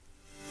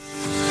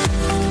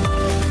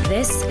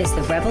is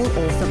the Rebel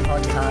Author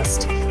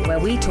Podcast, where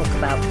we talk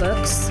about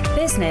books,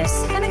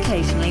 business, and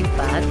occasionally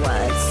bad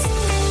words.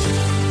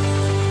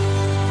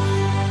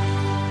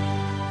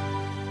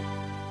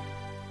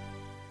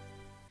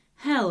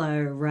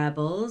 Hello,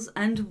 Rebels,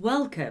 and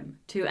welcome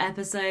to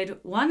episode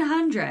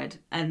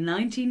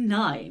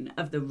 199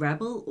 of the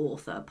Rebel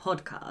Author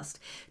Podcast.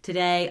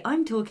 Today,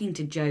 I'm talking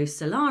to Joe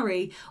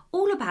Solari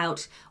all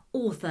about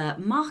author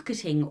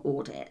marketing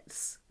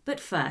audits. But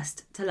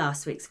first, to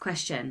last week's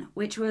question,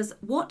 which was,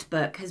 what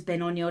book has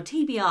been on your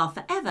TBR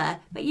forever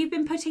but you've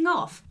been putting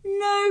off?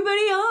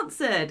 Nobody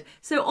answered.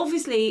 So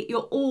obviously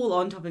you're all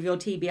on top of your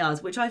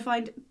TBRs, which I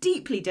find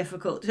deeply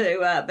difficult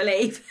to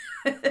believe.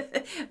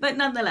 But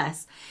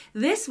nonetheless,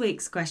 this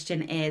week's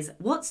question is,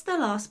 what's the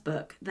last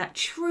book that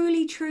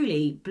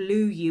truly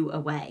blew you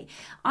away?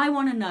 I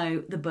want to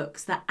know the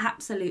books that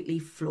absolutely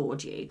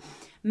floored you.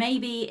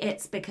 Maybe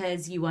it's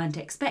because you weren't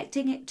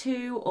expecting it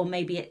to, or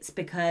maybe it's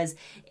because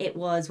it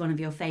was one of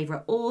your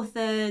favourite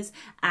authors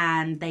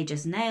and they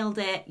just nailed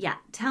it. Yeah,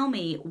 tell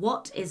me,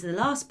 what is the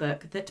last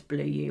book that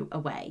blew you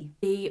away?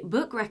 The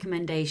book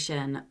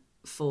recommendation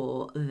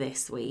for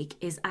this week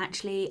is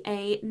actually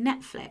a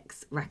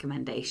Netflix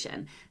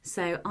recommendation.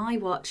 So I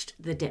watched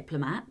The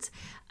Diplomat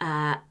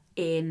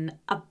in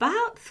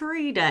about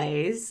 3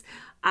 days,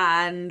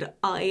 and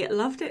I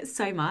loved it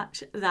so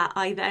much that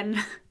I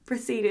then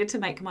proceeded to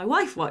make my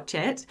wife watch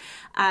it.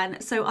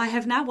 And so I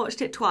have now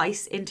watched it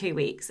twice in 2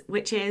 weeks,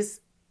 which is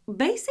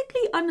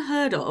basically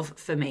unheard of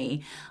for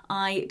me.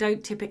 I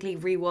don't typically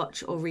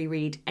rewatch or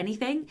reread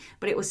anything,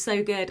 but it was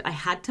so good I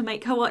had to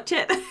make her watch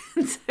it.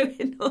 And so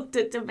in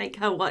order to make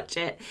her watch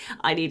it,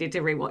 I needed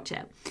to rewatch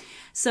it.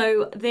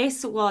 So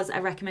this was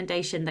a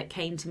recommendation that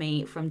came to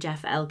me from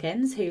Jeff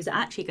Elkins, who's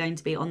actually going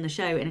to be on the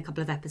show in a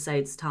couple of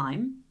episodes'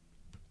 time.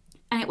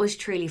 And it was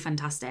truly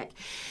fantastic.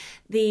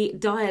 The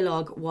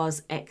dialogue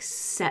was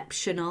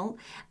exceptional.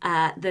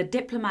 The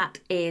Diplomat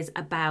is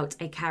about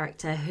a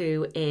character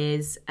who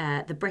is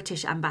the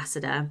British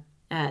ambassador,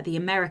 the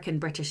American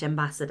British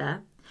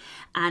ambassador.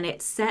 And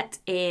it's set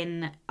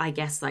in, I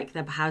guess, like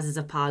the Houses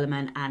of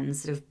Parliament and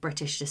sort of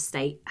British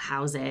estate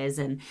houses.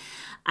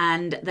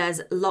 And there's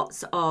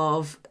lots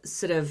of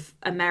sort of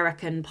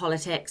American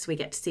politics. We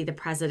get to see the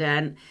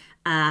president.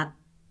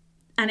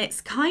 And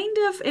it's kind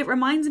of, it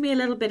reminds me a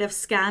little bit of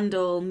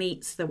Scandal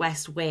meets The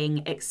West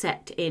Wing,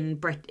 except in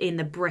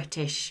the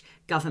British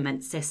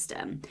government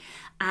system.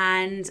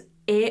 And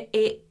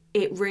it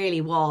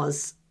really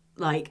was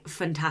like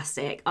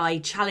fantastic. I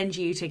challenge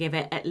you to give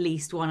it at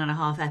least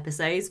 1.5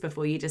 episodes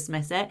before you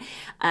dismiss it.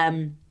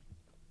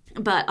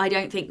 But I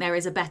don't think there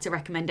is a better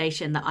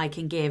recommendation that I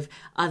can give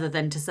other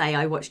than to say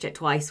I watched it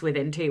twice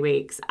within 2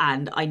 weeks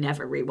and I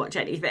never rewatch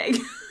anything.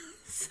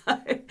 So,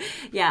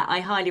 yeah, I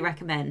highly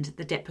recommend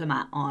The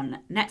Diplomat on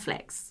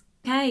Netflix.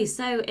 Okay,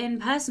 so in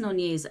personal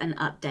news and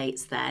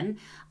updates then,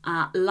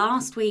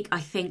 last week I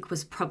think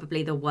was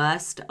probably the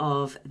worst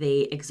of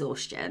the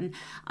exhaustion.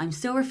 I'm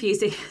still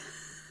refusing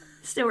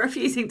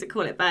to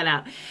call it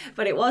burnout,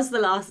 but it was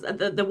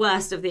the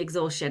worst of the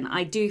exhaustion.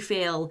 I do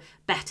feel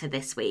better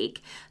this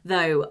week,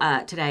 though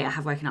today I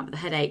have woken up with a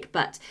headache,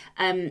 but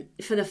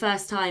for the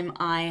first time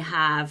I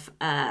have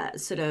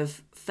sort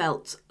of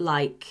felt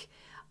like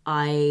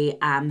I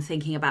am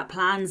thinking about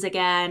plans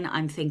again.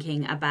 I'm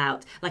thinking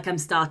about, like, I'm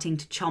starting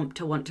to chomp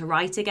to want to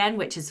write again,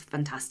 which is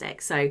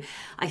fantastic. So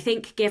I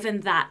think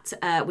given that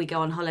we go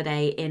on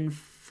holiday in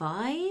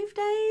 5 days,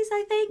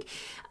 I think,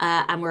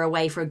 and we're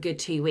away for a good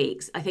 2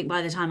 weeks, I think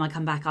by the time I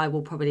come back, I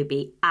will probably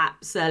be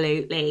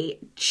absolutely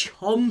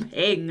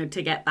chomping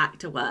to get back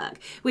to work,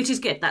 which is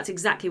good. That's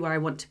exactly where I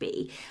want to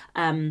be.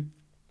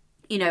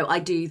 You know, I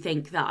do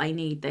think that I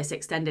need this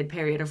extended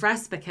period of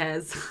rest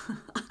because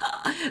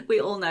we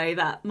all know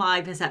that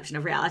my perception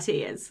of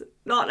reality is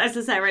not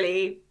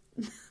necessarily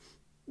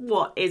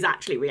what is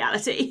actually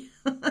reality.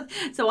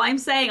 So I'm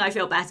saying I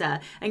feel better,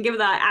 and given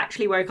that I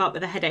actually woke up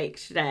with a headache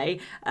today,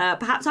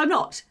 perhaps I'm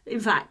not, in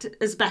fact,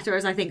 as better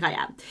as I think I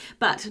am.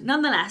 But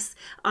nonetheless,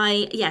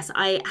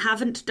 I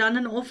haven't done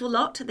an awful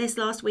lot this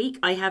last week.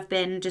 I have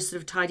been just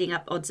sort of tidying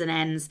up odds and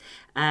ends,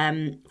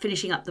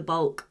 finishing up the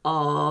bulk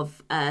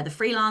of the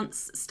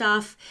freelance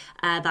stuff.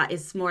 That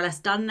is more or less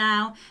done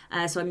now.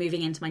 So I'm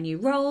moving into my new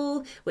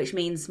role, which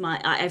means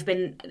I've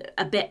been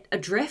a bit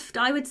adrift,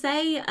 I would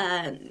say,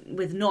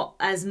 with not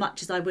as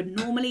much as I would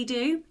normally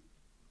do.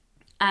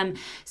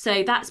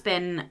 So that's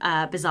been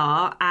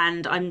bizarre,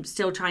 and I'm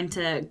still trying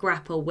to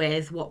grapple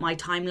with what my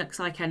time looks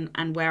like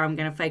and where I'm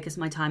going to focus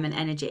my time and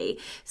energy.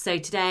 So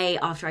today,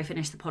 after I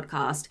finish the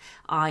podcast,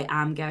 I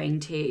am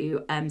going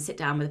to sit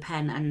down with a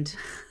pen and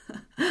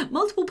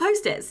multiple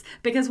Post-its,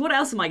 because what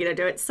else am I going to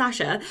do? It's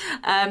Sasha.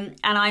 And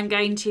I'm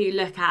going to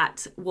look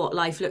at what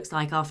life looks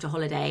like after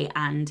holiday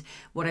and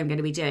what I'm going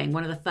to be doing.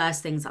 One of the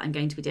first things that I'm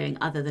going to be doing,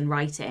 other than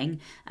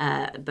writing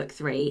book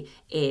 3,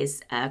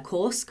 is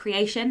course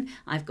creation.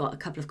 I've got a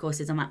couple of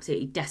courses I'm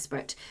absolutely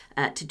desperate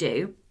to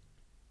do.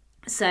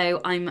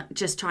 So I'm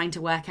just trying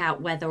to work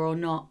out whether or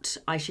not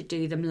I should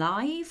do them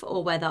live,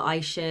 or whether I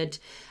should,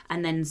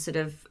 and then sort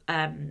of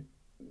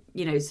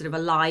sort of a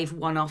live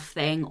one-off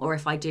thing, or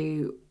if I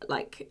do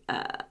like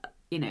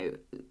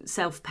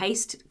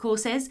self-paced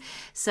courses.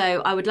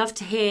 So I would love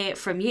to hear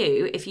from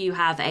you if you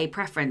have a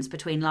preference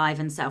between live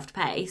and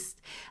self-paced,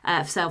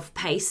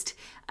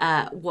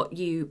 what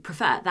you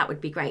prefer. That would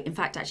be great. In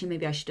fact, actually,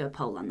 maybe I should do a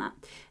poll on that.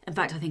 In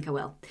fact, I think I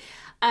will.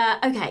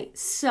 Okay,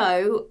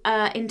 so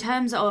in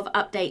terms of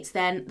updates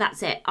then,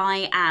 that's it.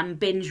 I am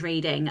binge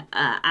reading.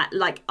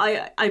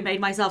 I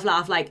made myself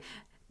laugh, like,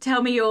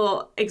 tell me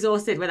you're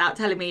exhausted without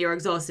telling me you're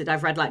exhausted.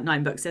 I've read like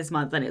 9 books this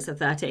month and it's the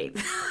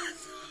 13th.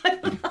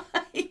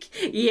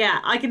 Yeah,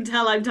 I can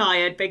tell I'm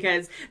tired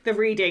because the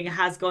reading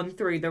has gone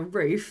through the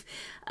roof,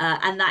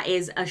 and that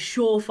is a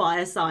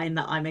surefire sign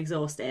that I'm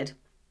exhausted.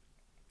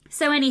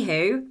 So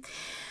anywho,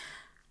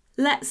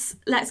 let's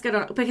get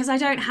on, because I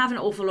don't have an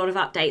awful lot of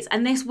updates,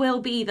 and this will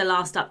be the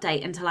last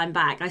update until I'm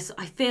back. I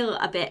feel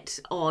a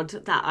bit odd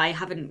that I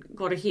haven't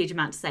got a huge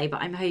amount to say,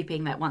 but I'm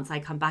hoping that once I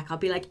come back I'll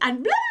be like,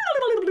 and blah,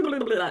 blah, blah,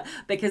 blah, blah,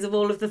 because of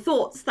all of the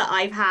thoughts that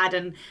I've had,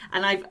 and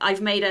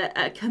I've made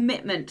a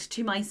commitment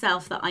to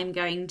myself that I'm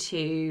going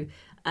to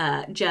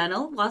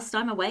journal whilst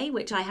I'm away,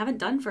 which I haven't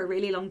done for a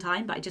really long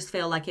time, but I just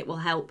feel like it will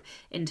help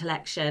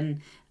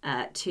intellection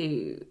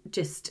to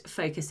just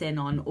focus in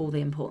on all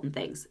the important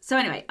things. So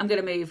anyway, I'm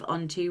going to move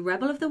on to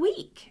Rebel of the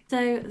Week.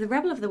 So the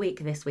Rebel of the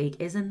Week this week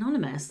is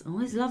anonymous. I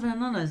always love an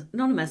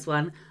anonymous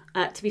one.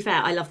 To be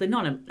fair, I love the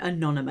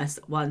anonymous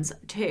ones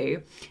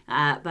too,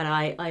 but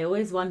I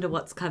always wonder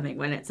what's coming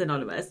when it's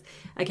anonymous.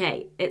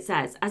 Okay, it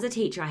says, as a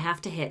teacher, I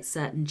have to hit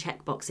certain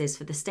check boxes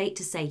for the state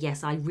to say,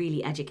 yes, I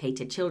really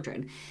educated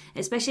children,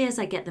 especially as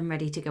I get them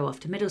ready to go off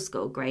to middle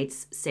school,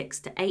 grades 6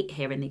 to 8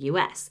 here in the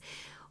US.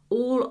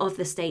 All of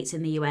the states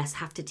in the US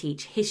have to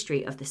teach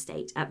history of the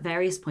state at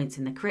various points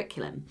in the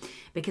curriculum.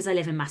 Because I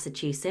live in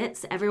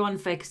Massachusetts, everyone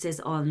focuses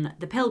on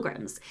the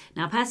Pilgrims.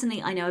 Now,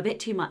 personally, I know a bit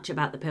too much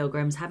about the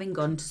Pilgrims, having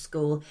gone to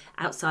school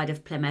outside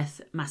of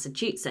Plymouth,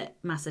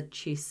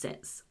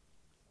 Massachusetts.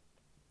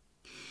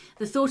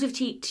 The thought of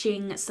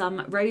teaching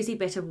some rosy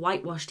bit of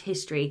whitewashed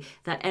history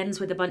that ends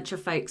with a bunch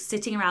of folks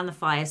sitting around the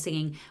fire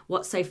singing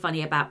What's So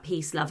Funny About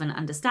Peace, Love and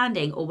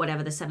Understanding, or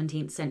whatever the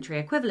 17th century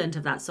equivalent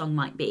of that song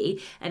might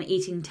be, and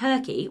eating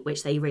turkey,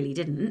 which they really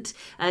didn't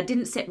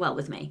sit well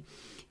with me.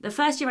 The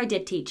first year I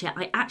did teach it,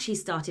 I actually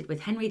started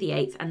with Henry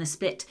VIII and the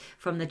split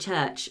from the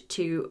church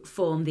to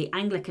form the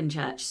Anglican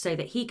Church so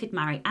that he could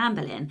marry Anne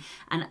Boleyn,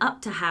 and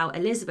up to how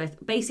Elizabeth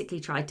basically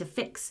tried to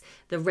fix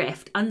the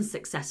rift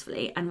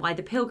unsuccessfully and why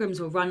the Pilgrims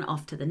were run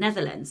off to the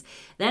Netherlands.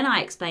 Then I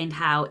explained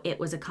how it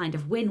was a kind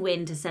of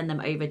win-win to send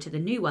them over to the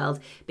New World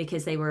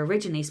because they were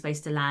originally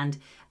supposed to land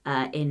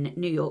in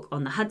New York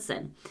on the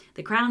Hudson.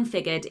 The Crown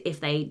figured if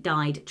they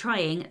died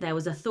trying, there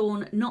was a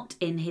thorn not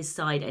in his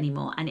side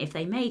anymore, and if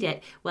they made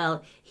it,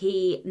 well,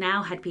 he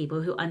now had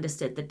people who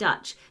understood the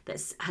Dutch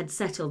that had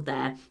settled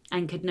there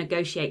and could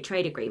negotiate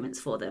trade agreements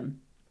for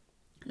them.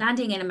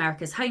 Landing in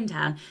America's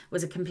hometown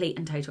was a complete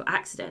and total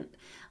accident.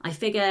 I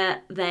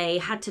figure they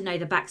had to know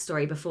the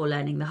backstory before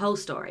learning the whole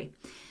story.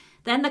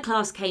 Then the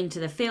class came to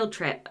the field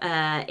trip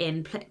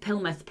in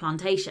Plymouth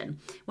Plantation.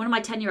 One of my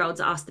 10-year-olds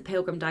asked the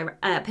Pilgrim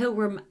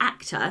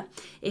actor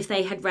if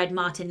they had read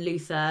Martin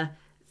Luther's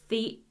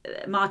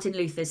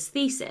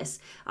thesis.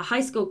 A high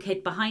school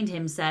kid behind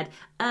him said,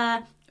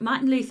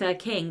 Martin Luther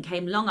King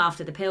came long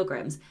after the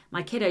Pilgrims.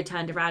 My kiddo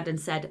turned around and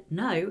said,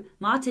 no,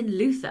 Martin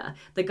Luther,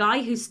 the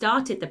guy who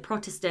started the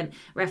Protestant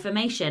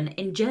Reformation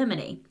in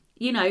Germany.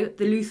 You know,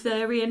 the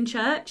Lutheran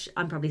Church.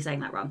 I'm probably saying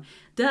that wrong.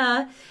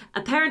 Duh.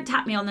 A parent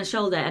tapped me on the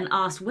shoulder and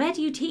asked, where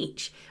do you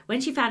teach? When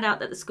she found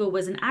out that the school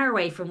was an hour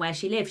away from where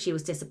she lived, she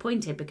was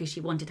disappointed because she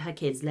wanted her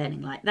kids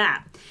learning like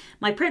that.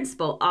 My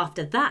principal,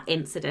 after that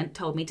incident,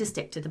 told me to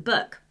stick to the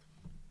book.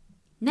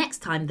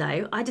 Next time,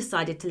 though, I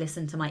decided to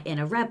listen to my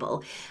inner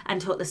rebel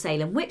and taught the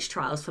Salem witch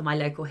trials for my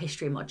local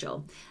history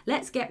module.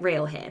 Let's get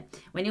real here.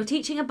 When you're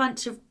teaching a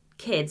bunch of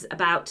kids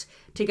about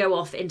to go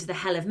off into the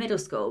hell of middle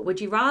school,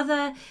 would you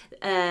rather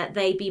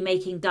they be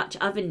making Dutch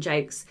oven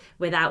jokes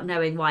without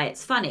knowing why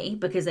it's funny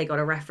because they got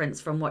a reference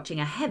from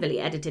watching a heavily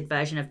edited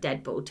version of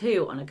Deadpool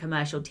 2 on a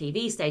commercial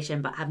TV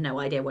station but have no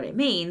idea what it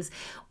means?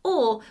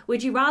 Or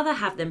would you rather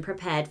have them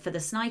prepared for the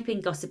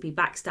sniping, gossipy,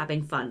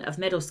 backstabbing fun of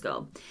middle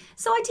school?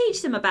 So I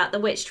teach them about the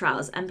witch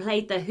trials and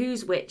played the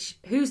Who's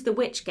the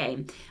Witch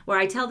game, where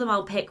I tell them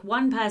I'll pick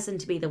one person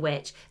to be the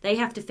witch, they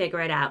have to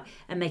figure it out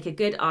and make a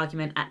good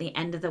argument at the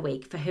end of the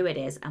week for who it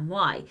is and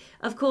why.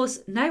 Of course,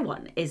 no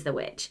one is the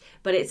witch,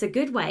 but it's a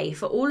good way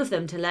for all of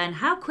them to learn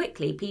how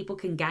quickly people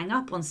can gang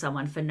up on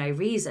someone for no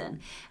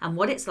reason and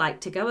what it's like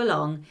to go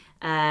along,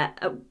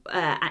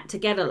 to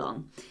get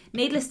along.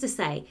 Needless to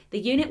say, the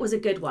unit was a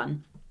good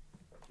one.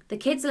 The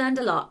kids learned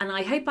a lot, and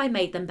I hope I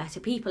made them better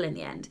people in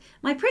the end.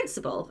 My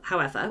principal,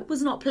 however,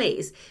 was not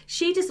pleased.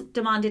 She just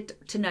demanded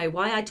to know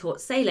why I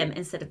taught Salem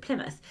instead of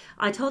Plymouth.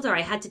 I told her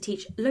I had to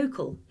teach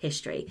local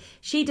history.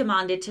 She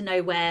demanded to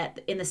know where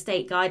in the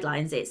state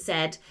guidelines it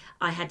said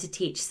I had to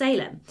teach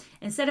Salem.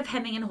 Instead of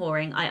hemming and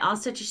hawing, I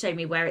asked her to show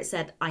me where it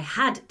said I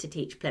had to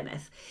teach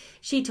Plymouth.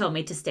 She told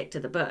me to stick to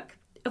the book.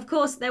 Of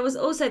course, there was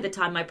also the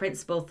time my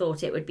principal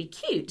thought it would be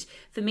cute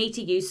for me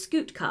to use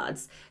scoot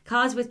cards.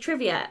 Cards with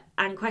trivia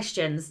and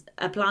questions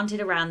are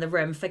planted around the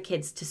room for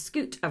kids to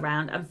scoot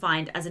around and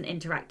find as an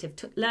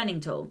interactive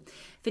learning tool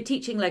for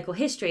teaching local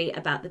history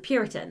about the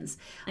Puritans.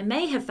 I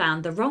may have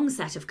found the wrong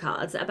set of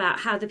cards about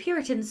how the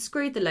Puritans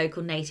screwed the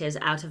local natives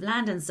out of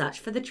land and such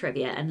for the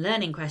trivia and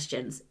learning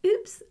questions.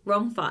 Oops,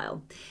 wrong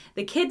file.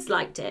 The kids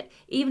liked it,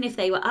 even if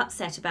they were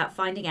upset about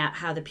finding out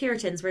how the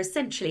Puritans were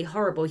essentially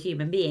horrible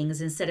human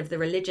beings instead of the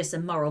religious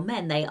and moral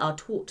men they are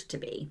taught to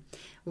be.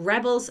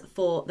 Rebels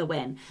for the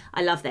win.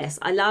 I love this.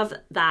 I love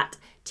that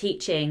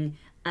teaching,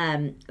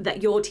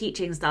 that your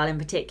teaching style in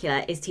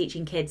particular is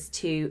teaching kids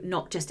to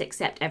not just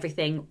accept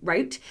everything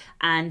rote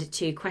and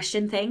to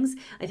question things.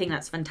 I think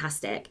that's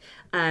fantastic.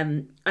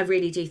 I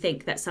really do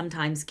think that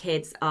sometimes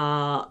kids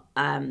are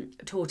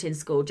taught in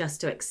school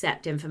just to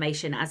accept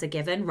information as a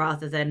given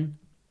rather than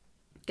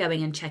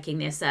going and checking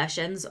the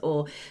assertions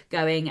or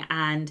going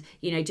and,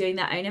 doing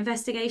their own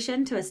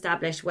investigation to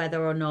establish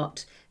whether or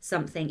not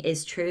something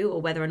is true or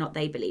whether or not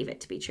they believe it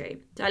to be true.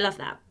 So I love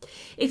that.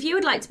 If you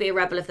would like to be a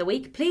Rebel of the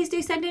Week, please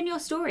do send in your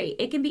story.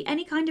 It can be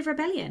any kind of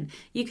rebellion.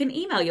 You can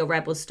email your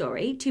Rebel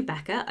story to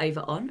Becca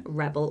over on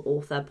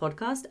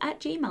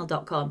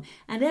rebelauthorpodcast@gmail.com.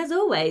 And as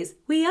always,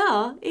 we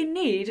are in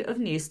need of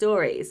new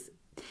stories.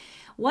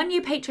 One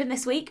new patron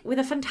this week with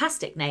a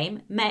fantastic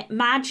name,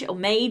 Mage,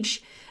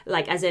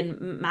 like as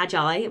in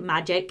magi,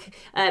 magic,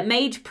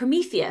 Mage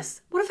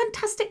Prometheus. What a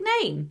fantastic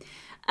name.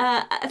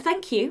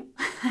 Thank you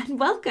and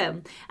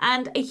welcome.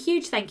 And a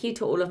huge thank you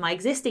to all of my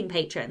existing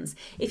patrons.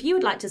 If you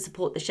would like to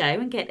support the show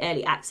and get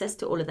early access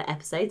to all of the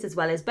episodes as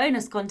well as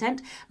bonus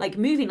content like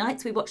movie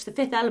nights, we watched The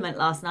Fifth Element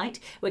last night.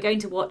 We're going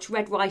to watch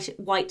Red,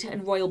 White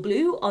and Royal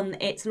Blue on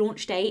its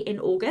launch day in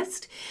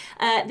August.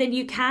 Then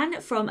you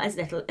can from as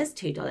little as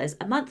 $2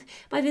 a month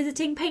by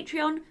visiting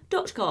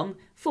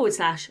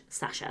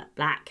patreon.com/Sasha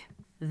Black.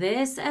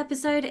 This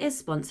episode is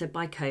sponsored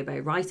by Kobo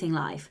Writing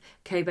Life,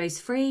 Kobo's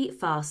free,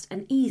 fast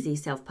and easy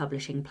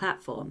self-publishing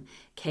platform.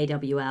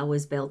 KWL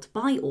was built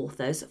by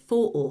authors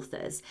for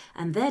authors,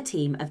 and their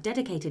team of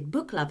dedicated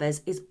book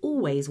lovers is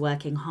always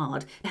working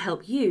hard to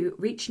help you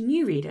reach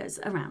new readers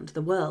around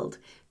the world.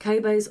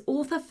 Kobo's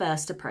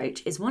author-first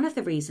approach is one of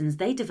the reasons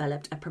they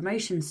developed a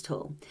promotions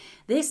tool.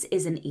 This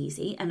is an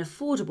easy and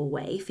affordable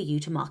way for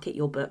you to market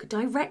your book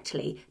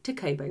directly to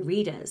Kobo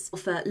readers.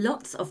 Offer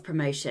lots of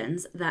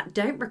promotions that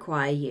don't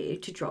require you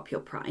to drop your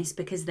price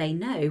because they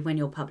know when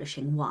you're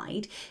publishing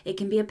wide, it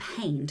can be a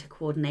pain to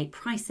coordinate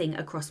pricing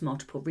across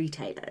multiple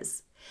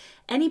retailers.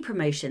 Any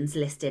promotions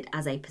listed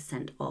as a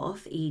 %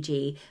 off,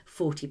 e.g.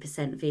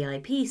 40%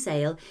 VIP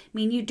sale,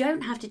 mean you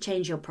don't have to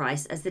change your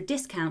price as the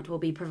discount will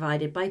be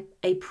provided by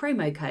a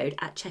promo code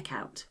at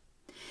checkout.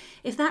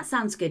 If that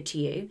sounds good to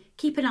you,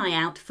 keep an eye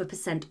out for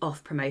 %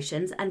 off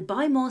promotions and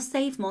buy more,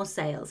 save more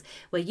sales,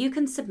 where you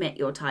can submit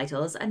your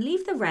titles and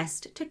leave the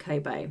rest to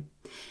Kobo.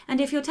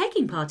 And if you're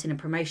taking part in a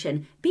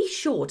promotion, be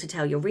sure to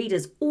tell your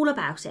readers all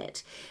about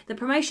it. The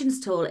promotions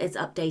tool is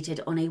updated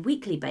on a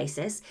weekly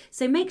basis,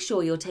 so make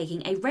sure you're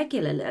taking a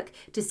regular look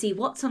to see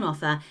what's on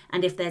offer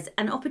and if there's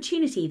an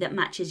opportunity that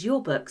matches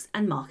your books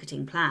and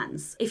marketing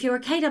plans. If you're a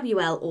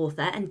KWL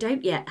author and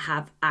don't yet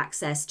have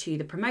access to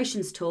the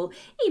promotions tool,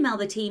 email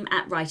the team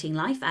at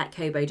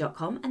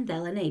writinglife@kobo.com and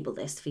they'll enable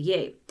this for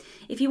you.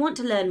 If you want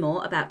to learn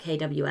more about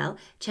KWL,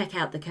 check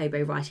out the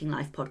Kobo Writing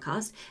Life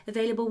podcast,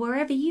 available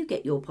wherever you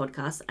get your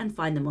podcasts and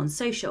find them on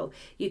social.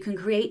 You can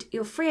create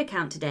your free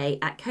account today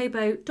at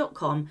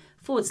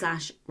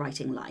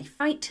kobo.com/writinglife.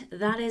 Right,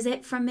 that is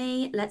it from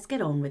me. Let's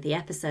get on with the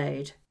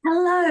episode.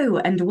 Hello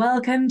and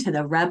welcome to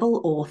the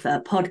Rebel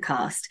Author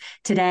podcast.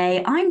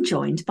 Today I'm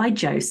joined by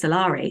Joe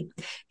Solari.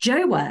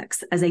 Joe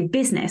works as a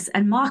business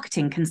and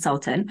marketing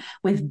consultant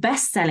with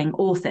best-selling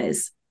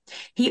authors.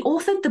 He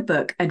authored the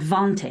book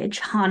Advantage,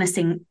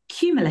 Harnessing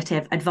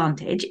Cumulative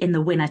Advantage in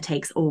the Winner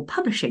Takes All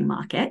publishing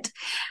market,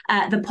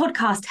 the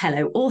podcast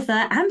Hello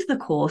Author, and the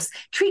course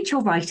Treat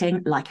Your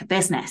Writing Like a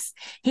Business.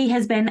 He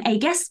has been a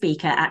guest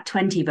speaker at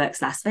 20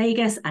 Books Las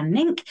Vegas and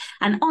Nink,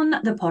 and on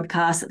the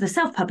podcast, the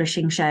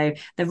self-publishing show,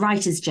 The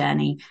Writer's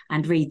Journey,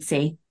 and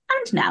Readsy,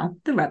 and now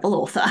the Rebel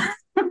Author.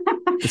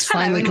 It's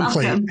finally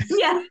complete.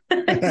 Yeah,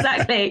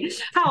 exactly.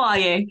 How are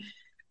you?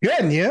 Good,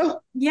 and you?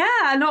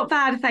 Yeah, not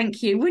bad,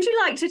 thank you. Would you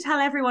like to tell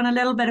everyone a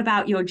little bit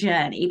about your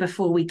journey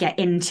before we get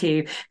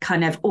into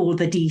kind of all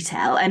the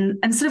detail and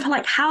sort of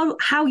like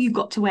how you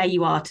got to where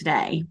you are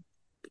today?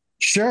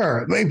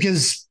 Sure,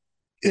 because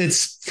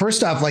it's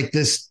first off, like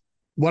this,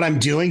 what I'm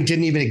doing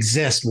didn't even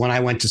exist when I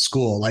went to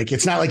school. Like,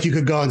 it's not like you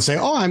could go and say,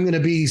 oh, I'm going to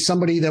be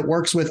somebody that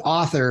works with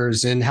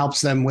authors and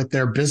helps them with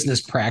their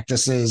business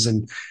practices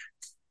and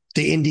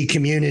the indie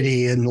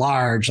community in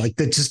large. Like,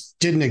 that just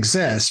didn't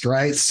exist,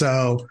 right?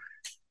 So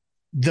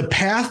the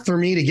path for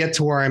me to get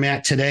to where I'm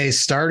at today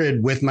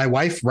started with my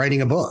wife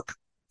writing a book,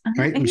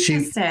 right?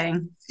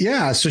 Interesting.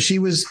 So she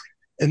was,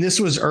 and this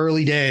was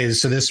early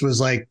days. So this was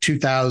like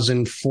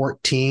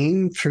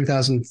 2014,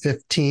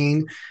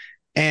 2015.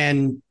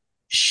 And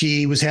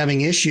she was having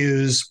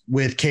issues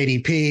with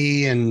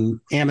KDP and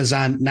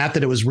Amazon. Not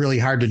that it was really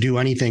hard to do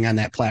anything on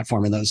that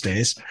platform in those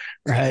days,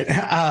 right?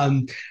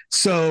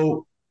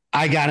 So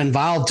I got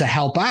involved to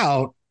help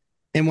out.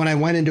 And when I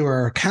went into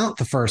her account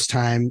the first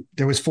time,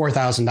 there was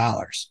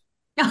 $4,000.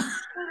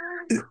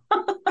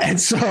 And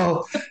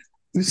so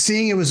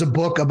seeing it was a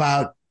book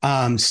about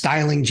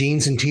styling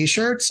jeans and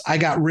t-shirts, I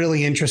got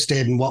really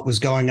interested in what was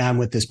going on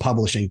with this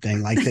publishing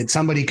thing, like that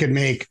somebody could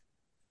make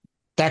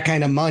that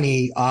kind of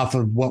money off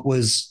of what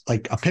was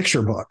like a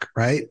picture book,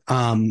 right?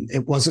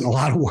 It wasn't a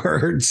lot of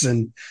words,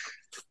 and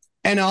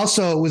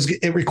also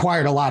it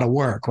required a lot of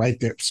work, right?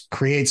 There's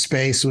create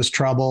space was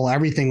trouble,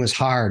 everything was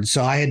hard,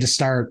 so I had to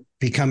start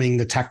becoming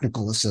the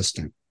technical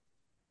assistant.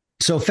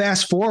 So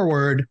fast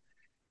forward,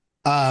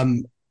 I've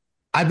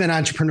been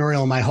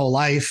entrepreneurial my whole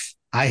life.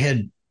 I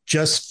had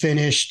just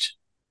finished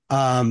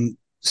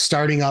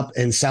starting up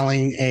and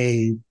selling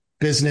a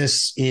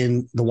business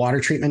in the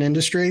water treatment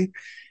industry.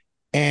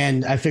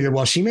 And I figured,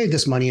 well, she made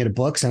this money out of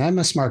books, and I'm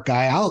a smart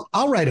guy.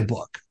 I'll write a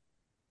book.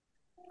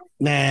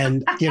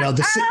 And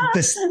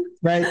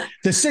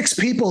the 6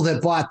 people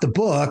that bought the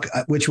book,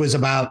 which was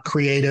about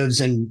creatives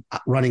and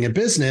running a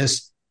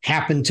business,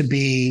 happened to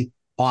be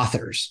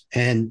authors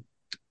and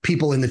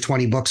people in the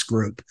 20 books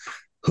group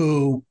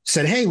who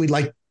said, "Hey, we'd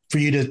like for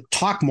you to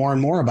talk more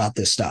and more about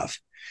this stuff."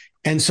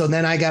 And so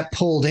then I got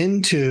pulled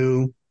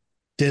into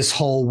this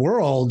whole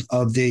world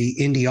of the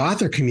indie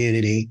author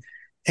community.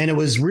 And it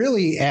was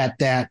really at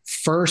that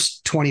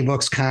first 20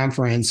 Books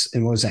conference,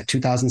 and what was that,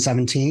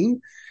 2017,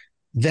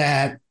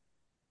 that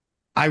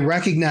I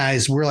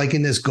recognized we're like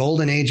in this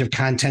golden age of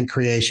content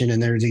creation,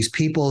 and there are these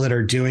people that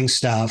are doing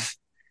stuff,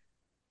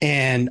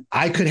 and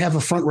I could have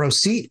a front row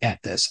seat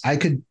at this. I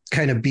could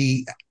kind of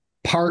be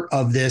part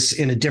of this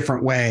in a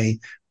different way,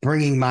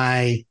 bringing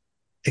my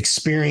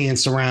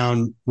experience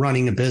around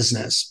running a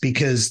business,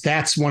 because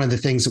that's one of the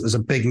things that was a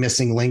big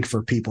missing link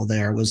for people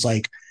there. Was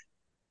like,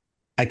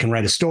 I can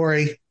write a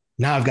story.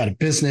 Now I've got a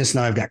business.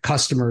 Now I've got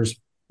customers.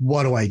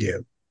 What do I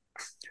do?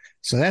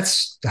 So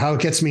that's how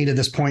it gets me to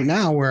this point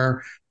now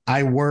where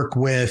I work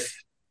with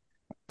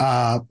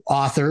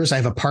authors. I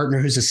have a partner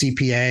who's a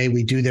CPA.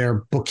 We do their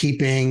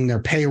bookkeeping,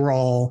 their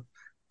payroll.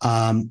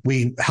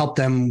 We help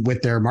them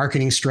with their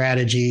marketing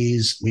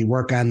strategies. We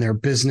work on their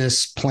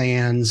business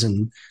plans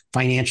and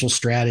financial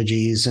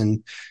strategies.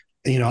 And,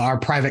 our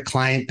private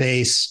client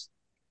base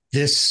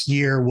this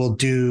year will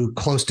do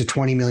close to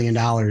 $20 million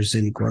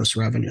in gross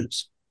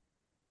revenues.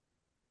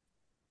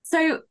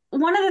 So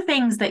one of the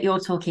things that you're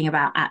talking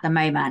about at the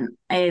moment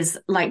is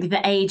like the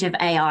age of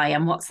AI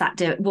and what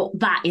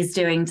that is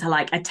doing to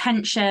like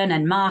attention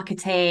and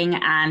marketing.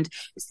 And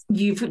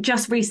you've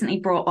just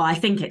recently brought, well, I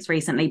think it's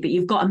recently, but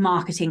you've got a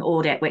marketing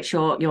audit, which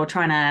you're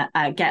trying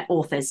to get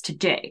authors to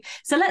do.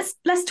 So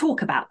let's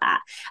talk about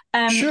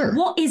that. Sure.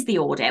 What is the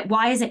audit?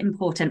 Why is it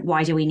important?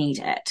 Why do we need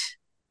it?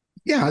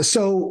 Yeah.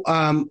 So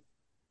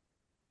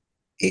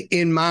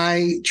in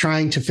my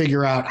trying to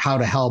figure out how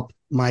to help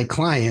my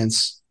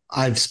clients,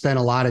 I've spent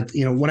a lot of,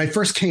 when I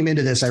first came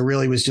into this, I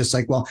really was just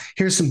like, well,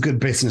 here's some good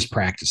business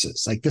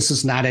practices. Like, this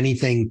is not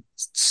anything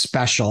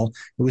special.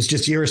 It was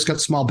just, you're a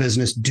small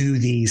business, do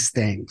these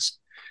things.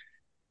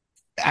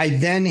 I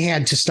then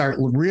had to start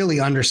really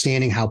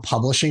understanding how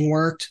publishing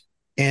worked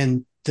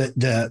and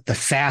the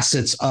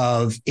facets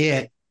of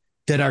it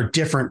that are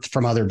different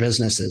from other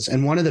businesses.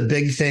 And one of the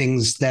big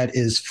things that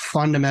is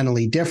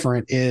fundamentally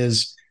different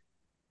is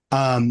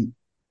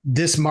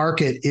this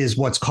market is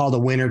what's called a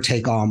winner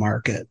take all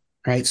market.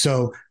 Right.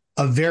 So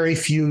very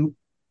few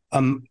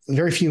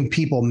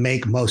people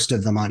make most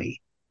of the money.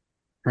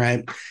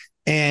 Right.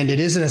 And it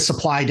isn't a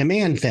supply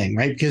demand thing,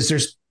 right? Because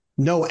there's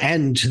no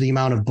end to the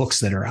amount of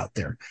books that are out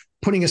there.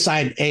 Putting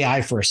aside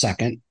AI for a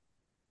second,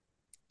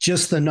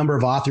 just the number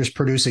of authors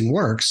producing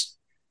works,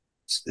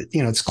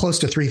 it's close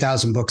to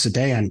 3,000 books a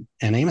day on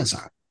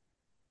Amazon.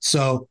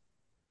 So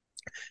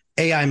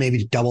AI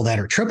maybe double that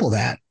or triple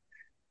that.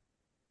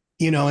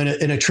 In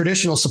a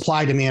traditional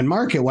supply demand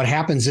market, what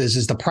happens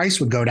is the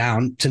price would go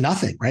down to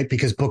nothing, right?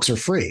 Because books are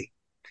free.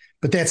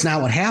 But that's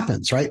not what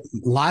happens, right?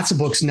 Lots of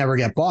books never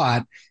get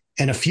bought,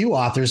 and a few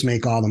authors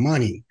make all the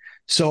money.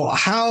 So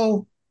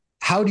how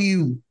do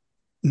you,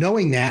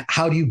 knowing that,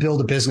 how do you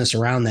build a business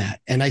around that?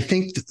 And I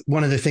think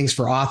one of the things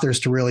for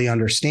authors to really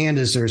understand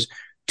is there's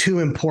 2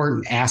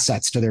 important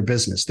assets to their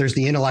business. There's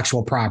the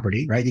intellectual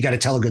property, right? You got to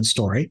tell a good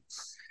story.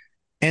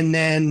 And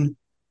then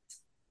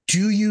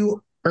do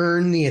you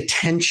earn the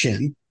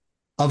attention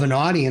of an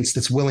audience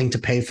that's willing to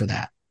pay for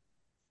that?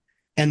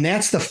 And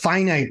that's the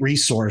finite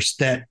resource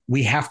that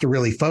we have to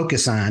really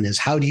focus on, is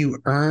how do you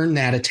earn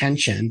that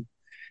attention?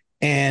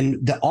 And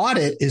the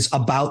audit is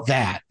about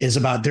that,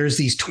 there's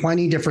these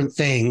 20 different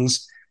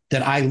things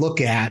that I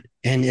look at.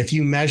 And if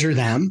you measure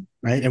them,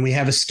 right, and we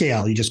have a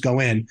scale, you just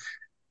go in,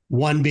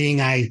 1 being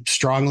I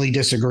strongly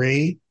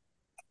disagree,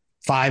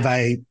 5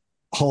 I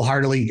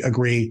wholeheartedly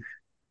agree,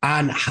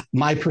 on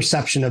my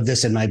perception of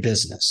this in my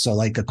business. So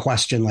like a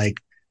question like,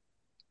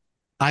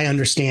 I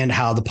understand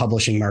how the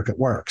publishing market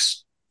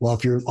works. Well,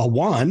 if you're a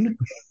 1,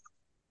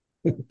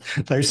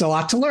 There's a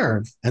lot to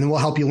learn, and we'll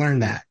help you learn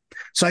that.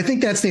 So I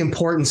think that's the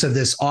importance of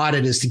this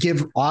audit, is to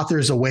give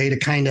authors a way to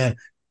kind of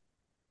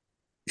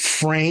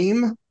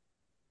frame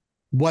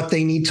what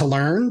they need to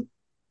learn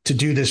to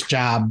do this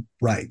job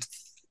right.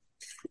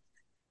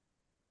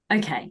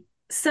 Okay.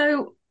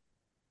 So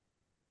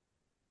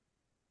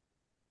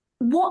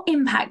what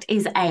impact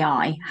is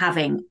AI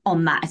having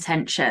on that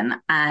attention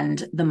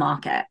and the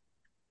market?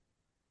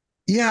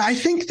 Yeah, I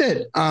think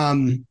that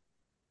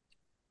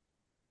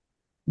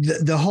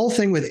the whole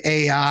thing with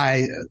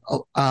AI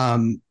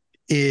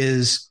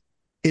is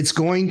it's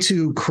going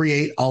to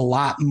create a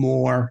lot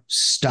more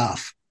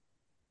stuff,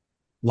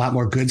 a lot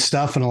more good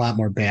stuff and a lot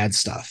more bad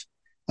stuff.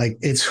 Like,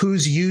 it's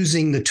who's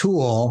using the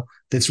tool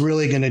that's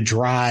really going to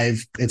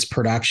drive its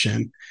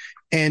production.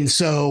 And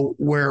so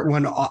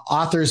when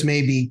authors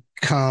may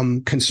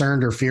become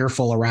concerned or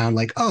fearful around,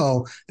 like,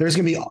 oh, there's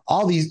going to be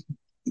all these,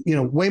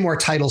 way more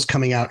titles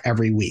coming out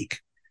every week,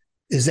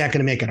 is that going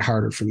to make it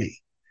harder for me?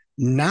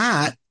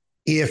 Not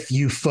if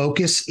you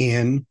focus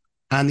in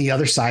on the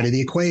other side of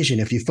the equation.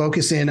 If you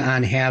focus in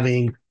on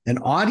having an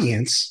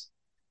audience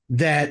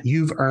that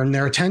you've earned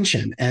their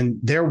attention and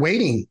they're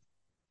waiting,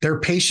 they're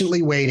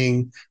patiently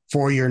waiting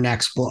for your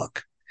next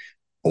book,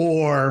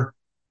 or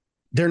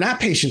they're not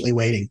patiently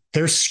waiting.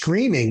 They're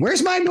screaming,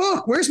 "Where's my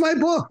book? Where's my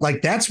book?"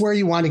 Like, that's where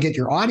you want to get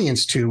your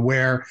audience to,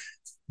 where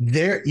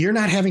you're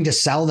not having to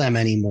sell them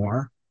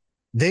anymore.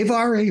 They've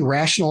already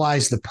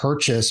rationalized the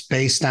purchase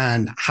based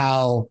on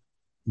how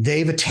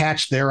they've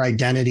attached their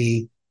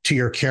identity to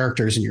your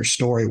characters in your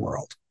story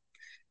world.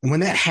 And when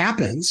that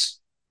happens,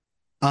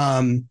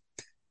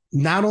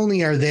 not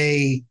only are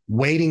they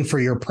waiting for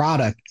your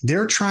product,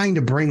 they're trying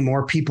to bring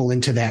more people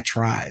into that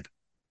tribe.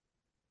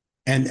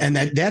 And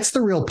that's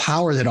the real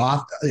power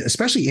that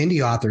especially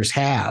indie authors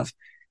have,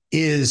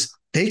 is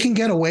they can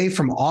get away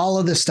from all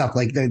of this stuff.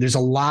 Like, there's a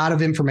lot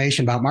of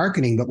information about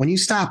marketing, but when you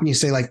stop and you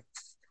say, like,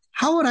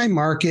 how would I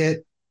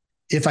market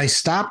if I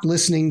stopped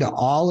listening to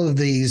all of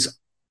these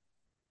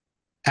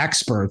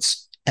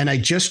experts and I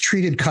just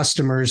treated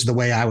customers the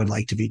way I would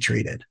like to be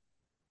treated?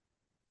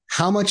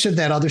 How much of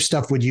that other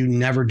stuff would you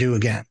never do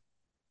again?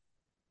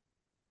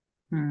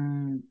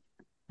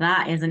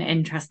 That is an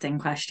interesting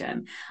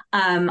question.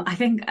 I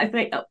think.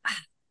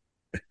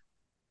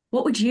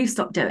 What would you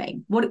stop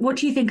doing? What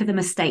do you think are the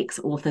mistakes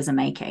authors are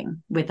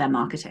making with their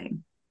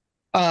marketing?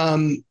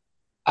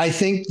 I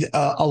think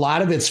a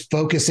lot of it's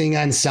focusing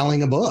on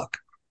selling a book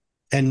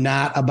and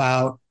not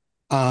about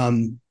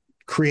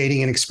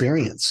creating an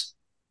experience,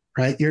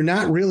 right? You're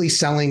not really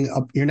selling.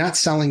 You're not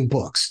selling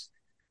books.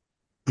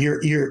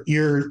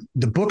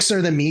 The books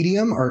are the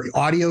medium, or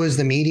audio is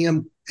the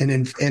medium.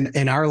 And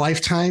in our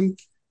lifetime,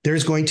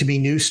 there's going to be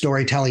new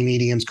storytelling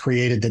mediums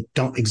created that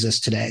don't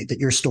exist today, that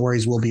your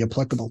stories will be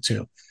applicable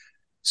to.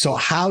 So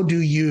how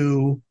do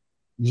you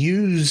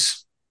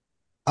use,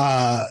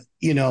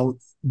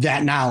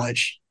 that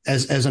knowledge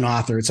as an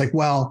author? It's like,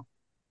 well,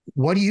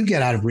 what do you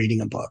get out of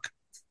reading a book?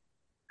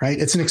 Right?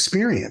 It's an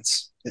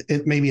experience.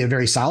 It may be a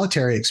very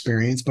solitary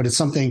experience, but it's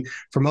something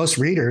for most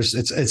readers.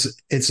 It's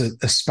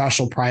a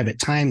special private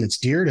time that's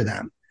dear to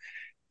them.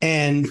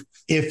 And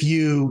if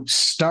you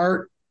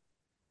start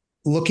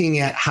looking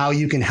at how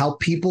you can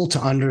help people to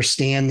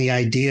understand the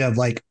idea of,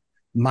 like,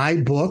 my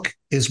book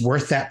is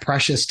worth that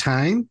precious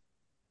time,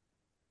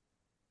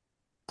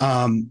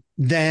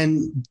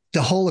 then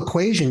the whole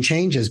equation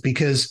changes.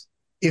 Because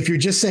if you're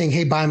just saying,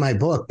 hey, buy my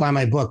book,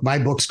 my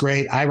book's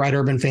great, I write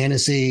urban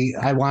fantasy,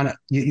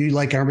 you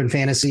like urban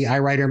fantasy, I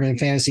write urban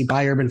fantasy,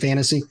 buy urban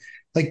fantasy.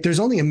 Like, there's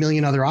only a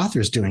million other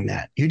authors doing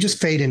that. You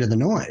just fade into the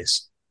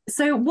noise.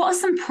 So what are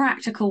some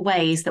practical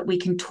ways that we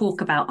can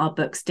talk about our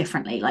books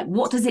differently? Like,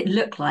 what does it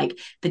look like,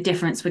 the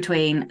difference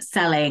between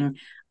selling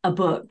a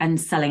book and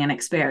selling an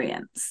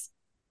experience?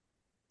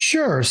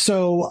 Sure.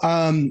 So,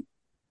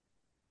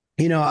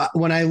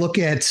 when I look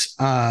at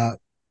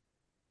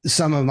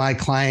some of my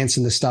clients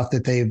and the stuff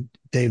that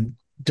they've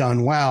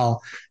done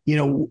well,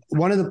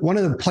 one of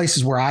the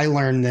places where I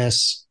learned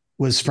this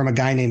was from a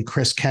guy named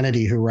Chris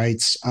Kennedy, who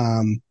writes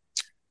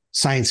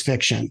science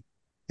fiction.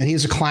 And he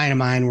was a client of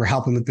mine. We're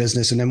helping with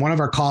business. And then one of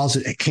our calls,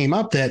 it came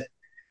up that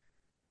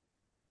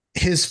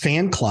his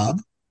fan club,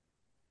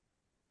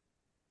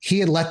 he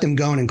had let them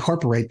go and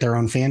incorporate their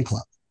own fan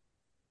club.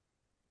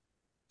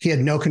 He had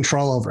no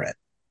control over it.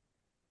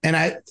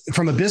 And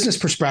from a business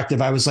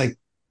perspective, I was like,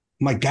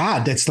 my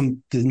God, that's the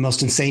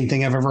most insane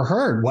thing I've ever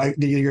heard. Why,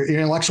 your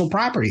intellectual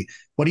property?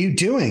 What are you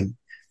doing?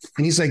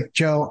 And he's like,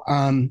 Joe,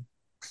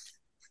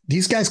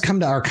 these guys come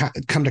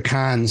to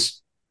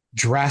cons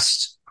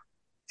dressed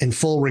in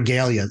full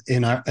regalia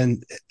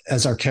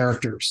as our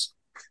characters.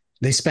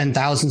 They spend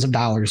thousands of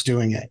dollars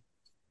doing it.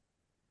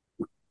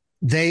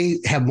 They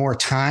have more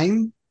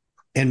time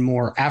and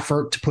more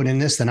effort to put in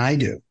this than I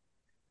do.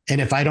 And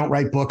if I don't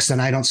write books, then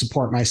I don't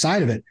support my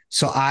side of it.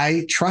 So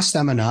I trust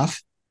them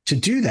enough to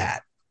do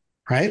that.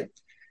 Right.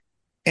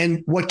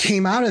 And what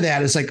came out of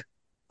that is like,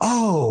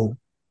 oh,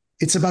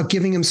 it's about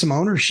giving them some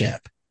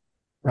ownership.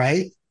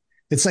 Right.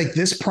 It's like,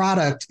 this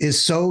product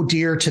is so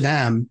dear to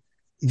them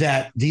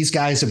that these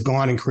guys have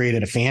gone and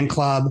created a fan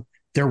club.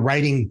 they're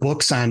writing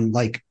books on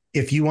like,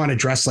 if you want to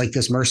dress like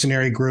this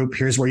mercenary group,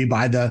 here's where you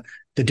buy the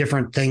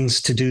different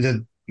things to do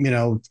the,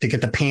 to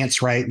get the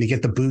pants right and to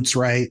get the boots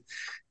right.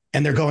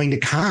 And they're going to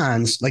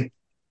cons. Like,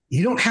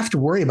 you don't have to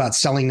worry about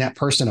selling that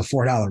person a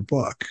 $4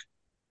 book.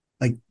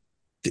 Like,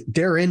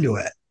 they're into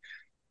it.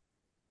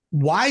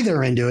 Why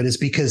they're into it is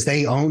because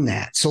they own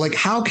that. So like,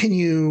 how can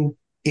you,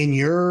 in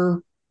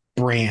your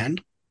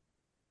brand,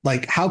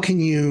 like, how can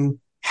you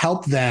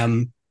help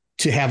them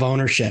to have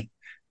ownership?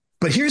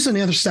 But here's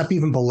another step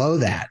even below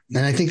that.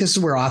 And I think this is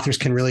where authors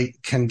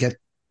can get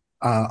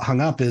hung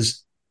up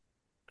is,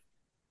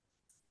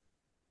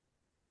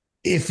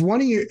 if one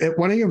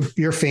of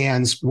your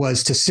fans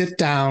was to sit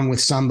down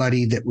with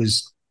somebody that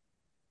was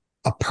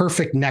a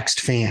perfect next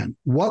fan,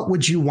 what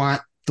would you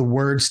want the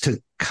words to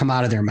come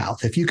out of their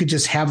mouth? If you could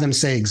just have them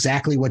say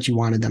exactly what you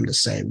wanted them to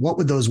say, what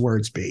would those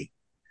words be?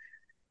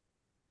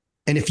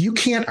 And if you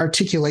can't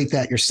articulate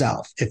that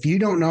yourself, if you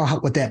don't know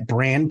what that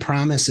brand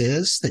promise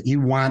is that you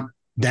want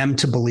them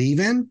to believe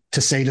in, to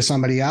say to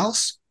somebody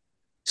else,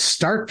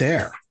 start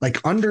there.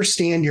 Like,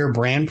 understand your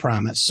brand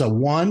promise. So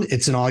one,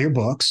 it's in all your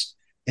books.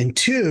 And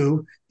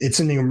two, it's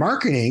in your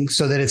marketing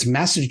so that it's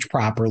messaged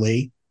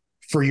properly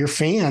for your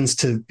fans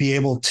to be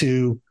able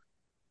to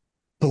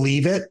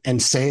believe it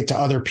and say it to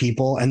other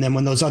people. And then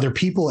when those other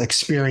people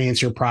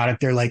experience your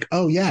product, they're like,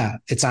 oh yeah,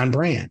 it's on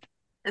brand.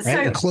 Right? So,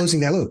 and closing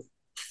that loop.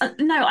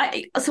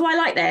 So I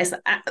like this,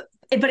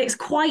 but it's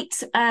quite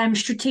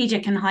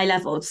strategic and high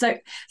level. So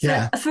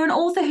for an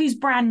author who's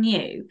brand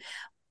new,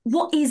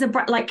 what is a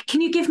brand? Like,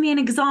 can you give me an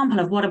example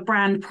of what a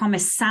brand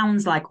promise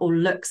sounds like or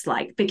looks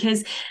like?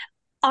 Because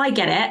I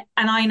get it.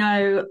 And I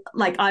know,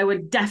 like, I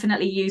would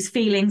definitely use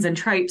feelings and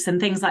tropes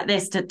and things like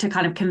this to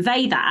kind of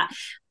convey that.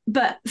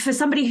 But for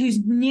somebody who's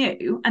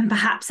new and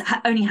perhaps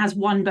only has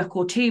one book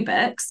or two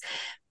books,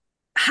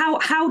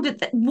 what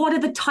are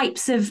the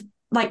types of,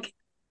 like,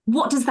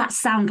 what does that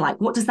sound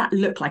like? What does that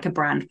look like, a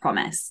brand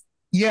promise?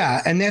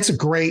 Yeah. And that's a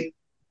great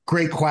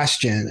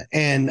question.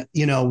 And,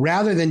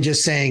 rather than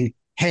just saying,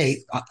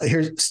 hey,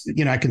 here's,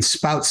 I can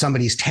spout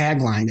somebody's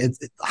tagline,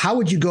 how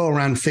would you go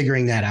around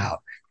figuring that out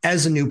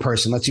as a new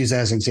person? Let's use that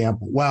as an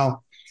example.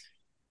 Well,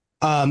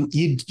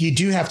 you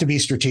do have to be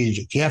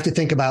strategic. You have to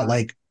think about,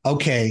 like,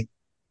 okay,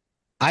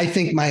 I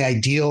think my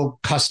ideal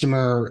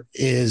customer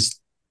is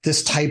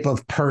this type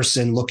of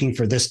person looking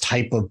for this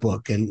type of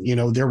book. And,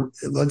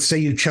 let's say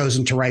you've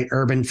chosen to write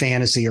urban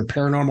fantasy or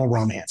paranormal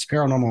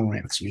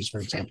romance, use for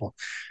example.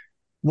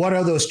 What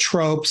are those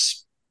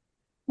tropes?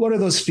 What are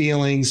those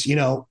feelings?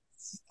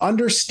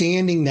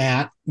 Understanding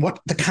that, what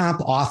the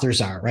comp authors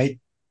are, right?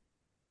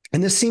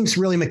 And this seems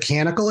really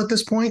mechanical at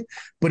this point,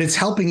 but it's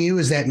helping you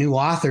as that new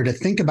author to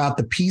think about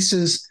the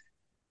pieces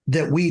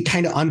that we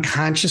kind of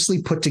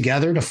unconsciously put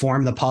together to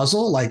form the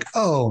puzzle. Like,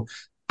 oh,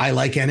 I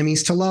like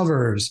enemies to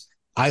lovers.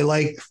 I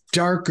like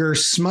darker,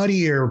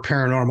 smuttier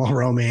paranormal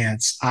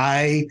romance.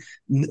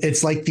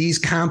 It's like these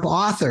comp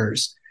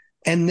authors.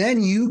 And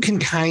then you can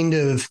kind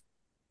of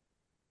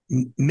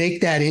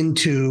make that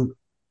into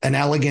an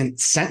elegant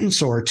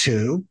sentence or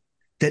two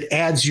that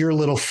adds your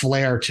little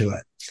flair to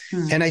it.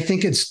 And I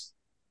think it's,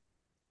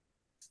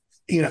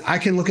 I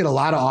can look at a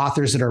lot of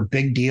authors that are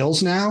big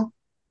deals now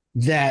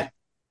that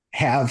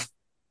have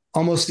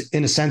almost,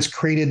 in a sense,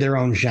 created their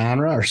own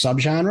genre or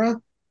subgenre.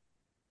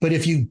 But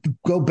if you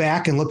go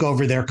back and look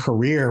over their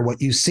career,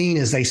 what you've seen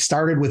is they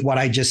started with what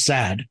I just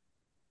said.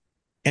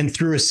 And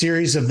through a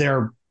series of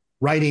their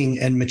writing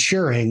and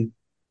maturing,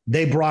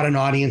 they brought an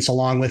audience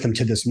along with them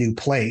to this new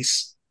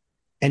place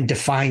and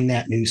define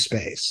that new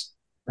space,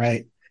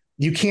 right?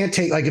 You can't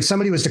take, like, if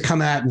somebody was to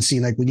come out and see,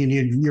 like, when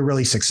you're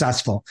really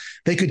successful,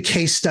 they could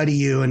case study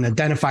you and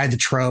identify the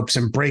tropes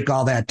and break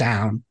all that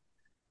down.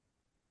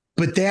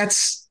 But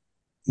that's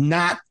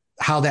not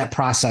how that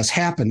process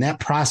happened. That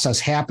process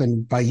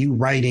happened by you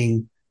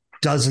writing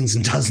dozens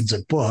and dozens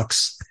of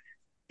books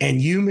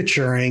and you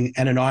maturing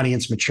and an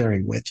audience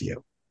maturing with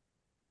you.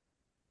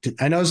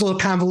 I know it's a little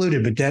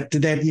convoluted, but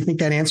you think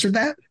that answered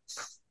that?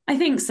 I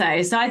think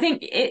so. So I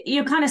think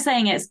you're kind of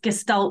saying it's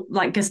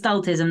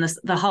Gestaltism.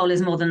 The whole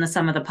is more than the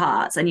sum of the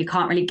parts, and you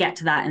can't really get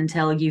to that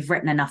until you've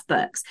written enough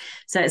books.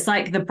 So it's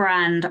like the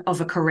brand of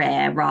a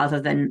career rather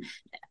than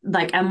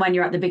and when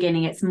you're at the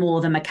beginning, it's more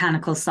the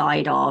mechanical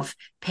side of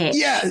pitch.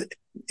 Yeah.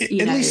 At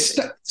least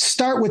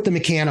start with the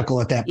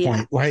mechanical at that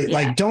point, right? Yeah.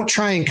 Like, don't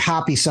try and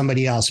copy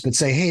somebody else, but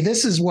say, hey,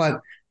 this is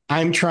what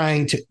I'm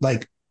trying to,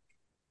 like,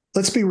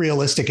 let's be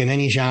realistic in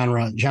any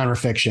genre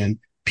fiction.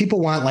 People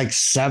want like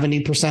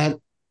 70%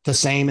 the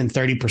same and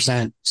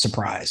 30%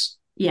 surprise.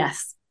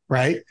 Yes.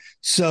 Right.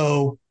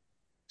 So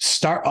this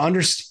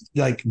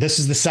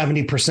is the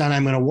 70%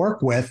 I'm going to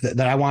work with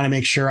that I want to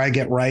make sure I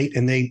get right.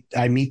 And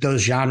I meet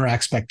those genre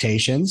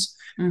expectations.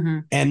 Mm-hmm.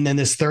 And then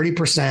this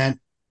 30%,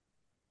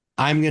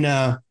 I'm going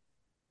to,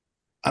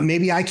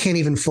 maybe I can't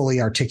even fully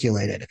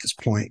articulate it at this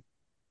point,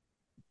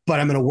 but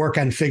I'm going to work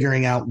on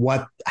figuring out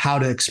how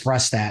to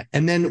express that.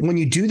 And then when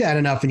you do that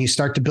enough and you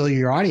start to build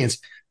your audience,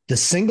 the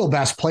single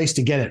best place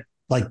to get it,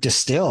 like,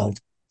 distilled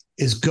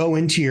is go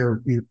into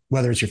your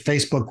whether it's your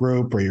Facebook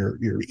group or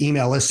your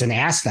email list and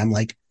ask them,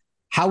 like,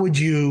 how would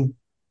you,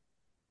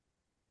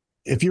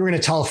 if you were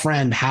going to tell a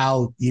friend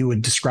how you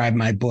would describe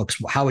my books,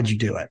 how would you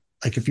do it?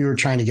 Like if you were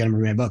trying to get them to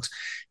read my books.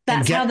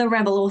 That's how the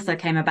Rebel Author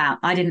came about.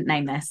 I didn't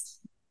name this.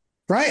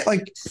 Right.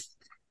 Like,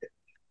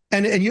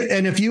 and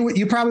if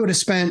you probably would have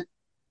spent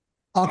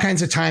all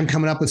kinds of time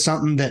coming up with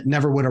something that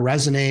never would have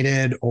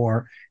resonated,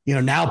 or,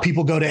 now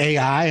people go to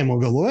AI and we'll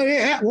go,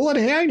 we'll let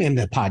AI name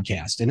the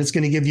podcast. And it's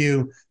going to give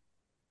you,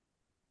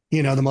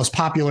 the most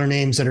popular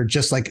names that are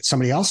just like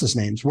somebody else's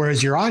names.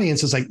 Whereas your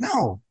audience is like,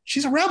 no,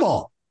 she's a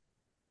rebel.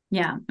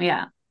 Yeah.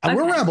 Yeah. And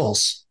we're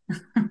rebels.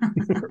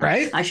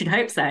 Right? I should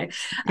hope so.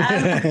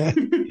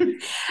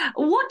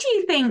 What do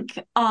you think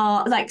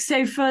are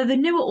so for the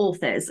newer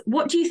authors,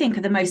 what do you think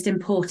are the most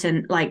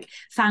important,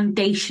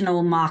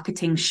 foundational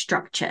marketing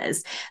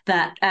structures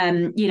that,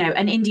 an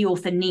indie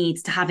author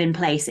needs to have in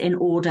place in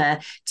order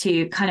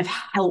to kind of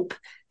help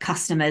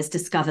customers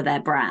discover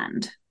their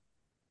brand?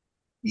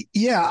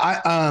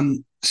 Yeah.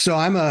 So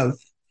I'm a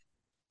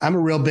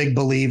real big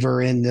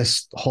believer in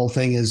this whole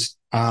thing is,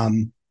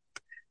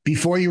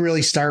 before you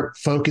really start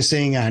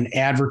focusing on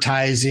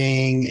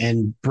advertising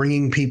and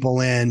bringing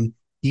people in,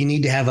 you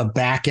need to have a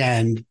back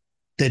end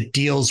that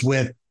deals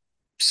with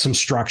some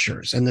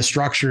structures. And the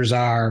structures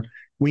are,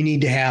 we need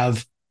to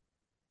have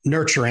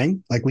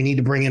nurturing, like we need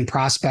to bring in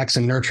prospects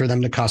and nurture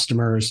them to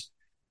customers.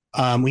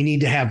 We need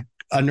to have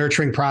a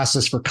nurturing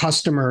process for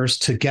customers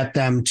to get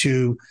them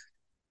to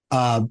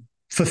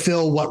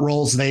fulfill what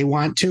roles they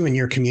want to in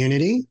your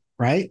community,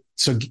 right?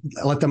 So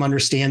let them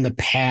understand the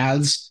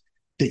paths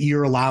that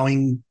you're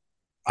allowing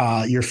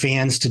your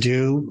fans to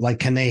do. Like,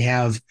 can they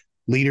have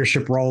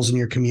leadership roles in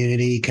your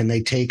community? Can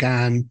they take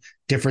on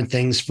different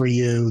things for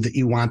you that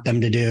you want them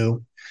to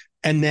do?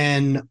 And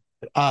then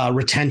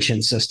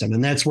retention system.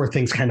 And that's where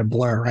things kind of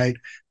blur, right?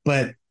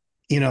 But,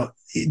 the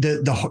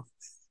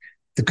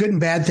good and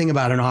bad thing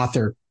about an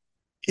author,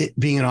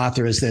 being an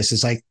author is this,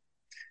 is like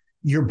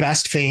your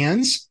best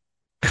fans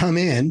come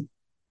in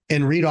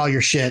and read all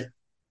your shit.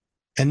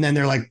 And then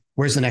they're like,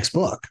 where's the next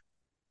book?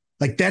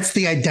 Like that's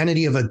the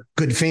identity of a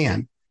good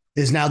fan,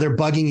 is now they're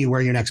bugging you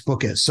where your next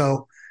book is.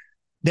 So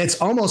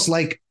that's almost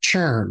like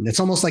churn. It's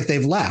almost like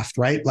they've left,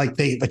 right? Like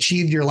they've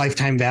achieved your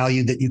lifetime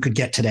value that you could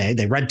get today.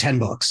 They read 10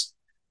 books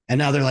and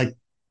now they're like,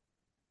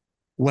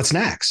 what's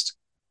next?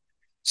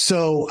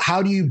 So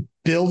how do you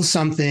build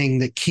something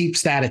that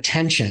keeps that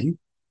attention,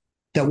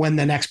 that when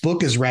the next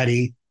book is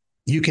ready,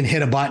 you can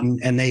hit a button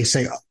and they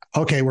say,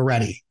 okay, we're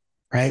ready,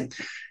 right?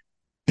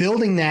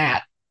 Building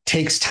that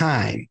takes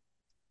time.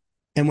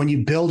 And when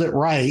you build it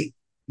right,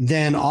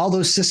 then all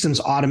those systems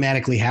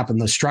automatically happen.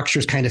 Those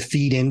structures kind of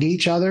feed into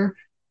each other.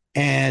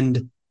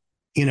 And,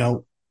 you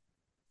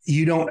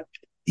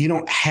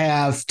don't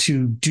have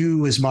to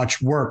do as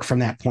much work from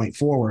that point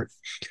forward.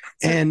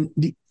 And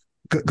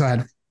go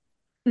ahead.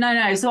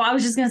 No. So I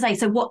was just going to say,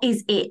 so what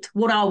is it?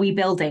 What are we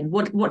building?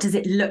 What does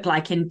it look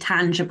like in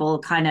tangible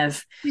kind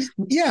of?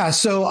 Yeah.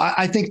 So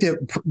I think that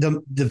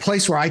the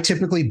place where I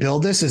typically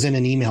build this is in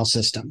an email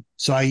system.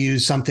 So I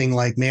use something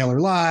like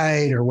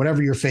MailerLite or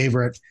whatever your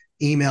favorite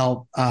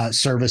email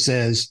service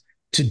is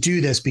to do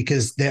this,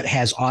 because that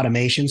has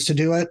automations to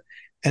do it.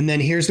 And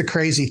then here's the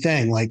crazy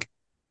thing, like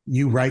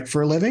you write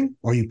for a living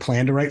or you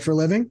plan to write for a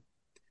living.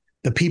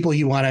 The people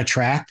you want to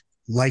attract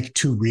like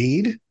to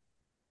read.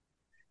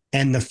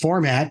 And the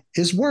format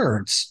is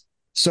words.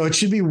 So it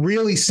should be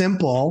really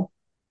simple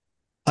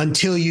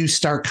until you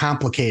start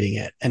complicating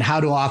it. And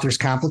how do authors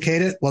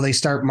complicate it? Well, they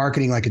start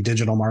marketing like a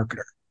digital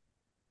marketer.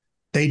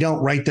 They don't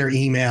write their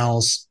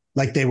emails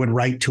like they would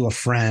write to a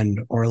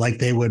friend or like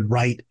they would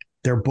write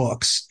their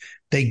books.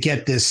 They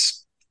get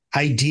this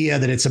idea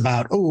that it's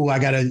about, oh, I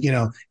got to,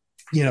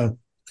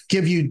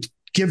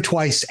 give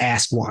twice,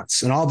 ask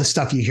once, and all the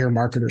stuff you hear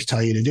marketers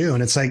tell you to do.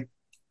 And it's like,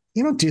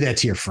 you don't do that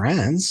to your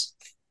friends.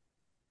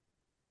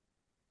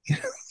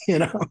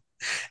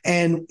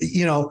 And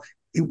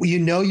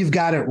you've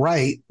got it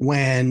right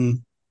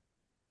when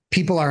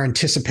people are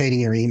anticipating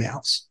your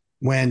emails,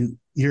 when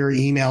your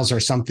emails are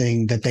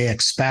something that they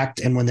expect.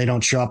 And when they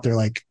don't show up, they're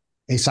like,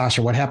 hey,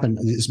 Sasha, what happened?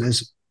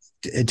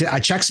 I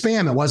checked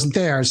spam. It wasn't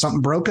there. Is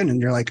something broken?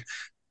 And you're like,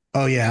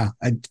 oh yeah,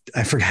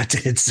 I forgot to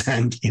hit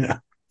send,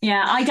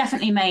 Yeah, I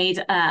definitely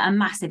made a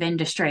massive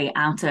industry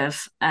out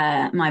of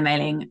my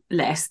mailing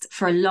list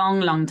for a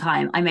long, long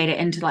time. I made it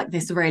into like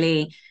this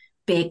really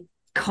big,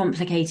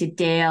 complicated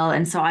deal,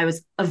 and so I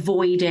was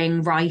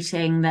avoiding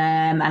writing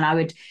them, and I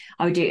would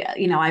do,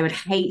 I would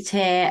hate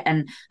it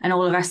and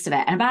all the rest of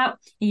it. And about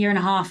a year and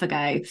a half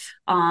ago,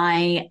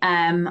 I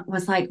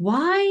was like,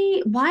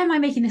 why am I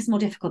making this more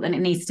difficult than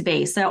it needs to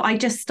be? So I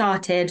just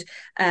started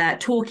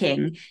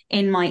talking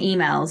in my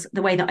emails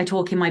the way that I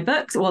talk in my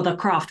books, or the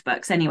craft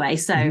books anyway.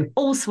 So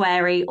all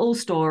sweary, all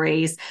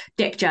stories,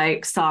 dick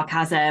jokes,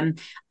 sarcasm.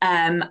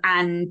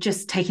 and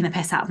just taking the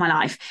piss out of my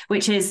life,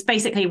 which is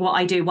basically what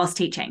I do whilst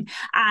teaching.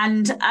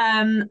 And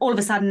all of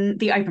a sudden,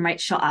 the open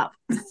rate shot up.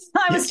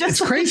 I was just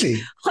it's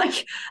crazy.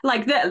 Like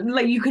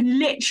you can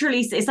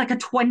literally, it's like a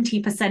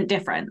 20%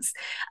 difference.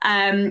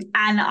 And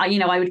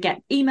I would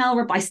get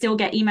I still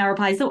get email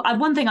replies. So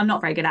one thing I'm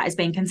not very good at is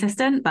being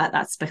consistent, but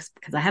that's because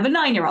I have a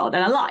 9-year-old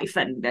and a life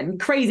and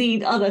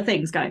crazy other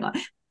things going on.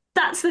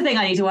 That's the thing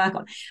I need to work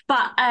on.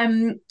 But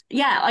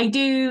I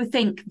do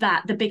think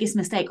that the biggest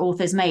mistake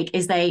authors make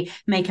is they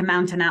make a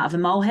mountain out of a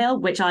molehill,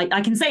 which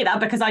I can say that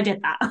because I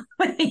did that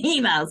with the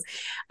emails.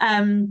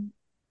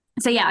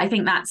 I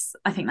think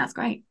that's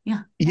great.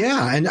 Yeah.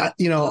 Yeah. And,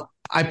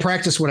 I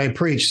practice what I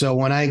preach. So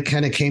when I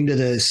kind of came to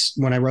this,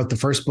 when I wrote the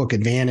first book,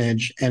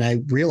 Advantage, and I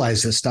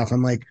realized this stuff,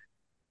 I'm like,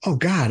 oh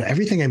God,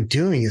 everything I'm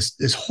doing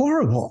is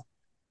horrible.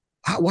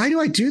 Why do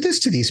I do this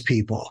to these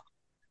people?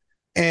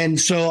 And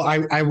so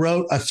I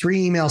wrote a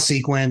 3 email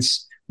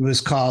sequence. It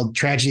was called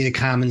Tragedy of the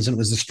Commons. And it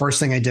was the first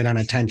thing I did on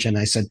attention.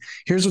 I said,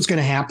 here's what's going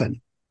to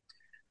happen.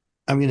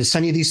 I'm going to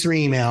send you these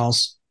 3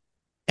 emails.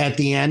 At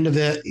the end of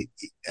it,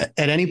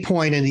 at any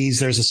point in these,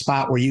 there's a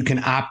spot where you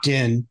can opt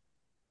in.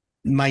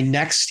 My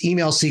next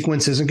email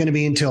sequence isn't going to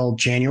be until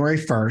January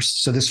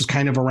 1st. So this was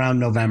kind of around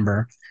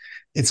November.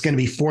 It's going to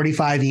be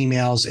 45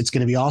 emails. It's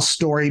going to be all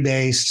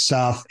story-based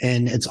stuff.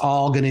 And it's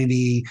all going to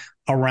be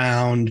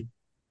around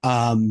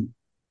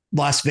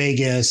Las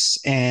Vegas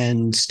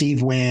and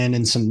Steve Wynn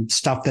and some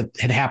stuff that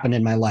had happened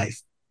in my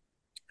life.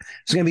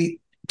 It's going to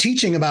be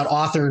teaching about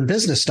author and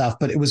business stuff,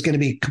 but it was going to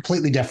be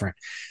completely different.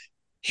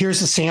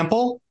 Here's a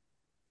sample.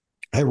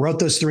 I wrote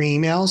those 3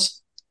 emails.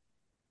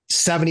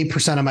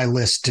 70% of my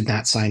list did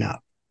not sign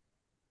up.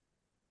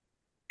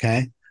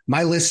 Okay.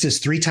 My list is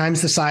 3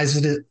 times the size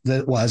that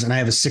it was, and I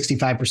have a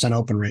 65%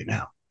 open right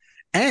now.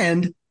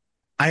 And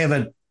I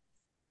have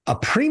a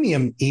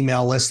premium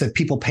email list that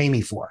people pay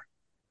me for.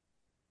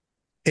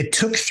 It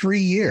took 3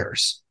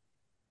 years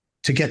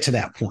to get to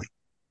that point.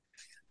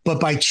 But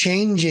by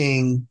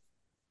changing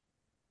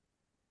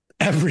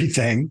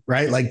everything,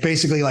 right? Like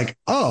basically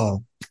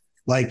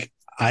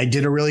I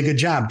did a really good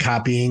job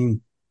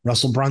copying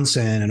Russell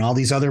Brunson and all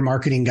these other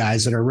marketing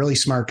guys that are really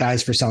smart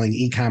guys for selling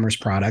e-commerce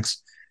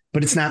products,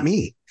 but it's not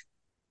me.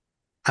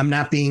 I'm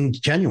not being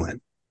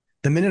genuine.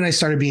 The minute I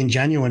started being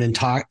genuine and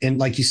talk, and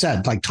like you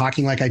said, like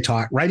talking like I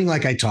talk, writing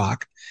like I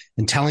talk,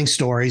 and telling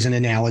stories and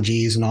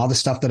analogies and all the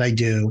stuff that I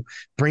do,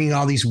 bringing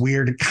all these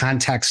weird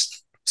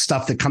context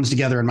stuff that comes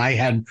together in my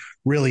head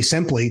really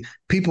simply,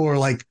 people are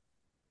like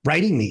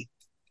writing me,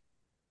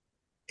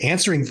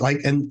 answering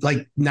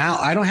now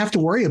I don't have to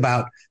worry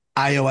about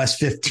iOS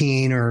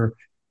 15 or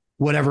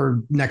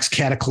whatever next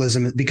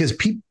cataclysm, because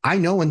I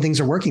know when things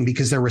are working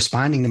because they're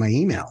responding to my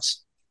emails.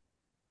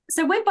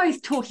 So we're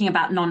both talking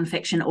about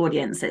nonfiction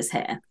audiences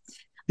here.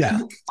 Yeah.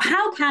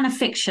 How can a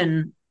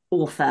fiction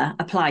author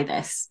apply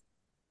this?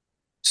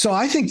 So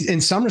I think in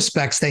some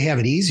respects they have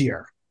it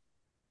easier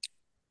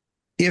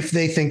if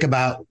they think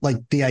about like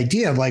the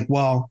idea of like,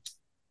 well,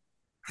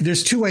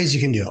 there's 2 ways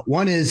you can do it.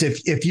 One is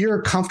if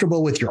you're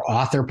comfortable with your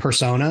author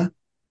persona,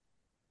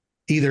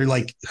 either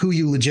like who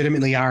you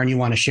legitimately are and you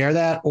want to share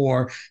that,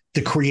 or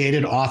the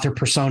created author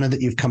persona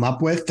that you've come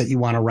up with that you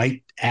want to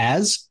write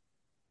as,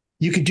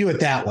 you could do it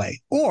that way.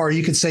 Or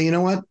you could say, you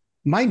know what,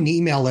 my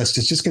email list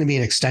is just going to be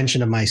an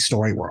extension of my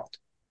story world,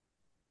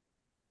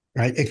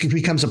 right? It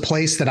becomes a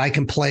place that I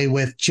can play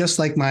with, just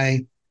like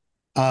my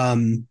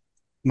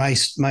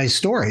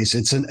stories.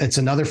 It's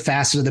another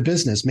facet of the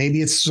business.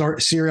 Maybe it's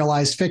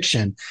serialized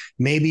fiction.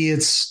 Maybe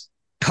it's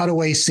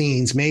cutaway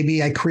scenes.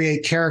 Maybe I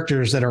create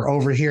characters that are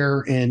over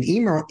here in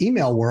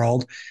email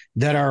world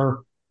that are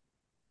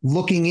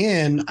looking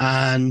in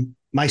on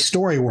my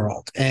story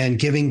world and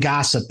giving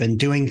gossip and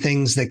doing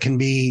things that can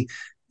be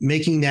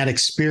making that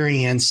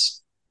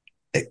experience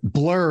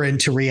blur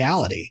into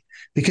reality.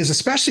 Because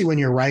especially when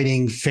you're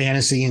writing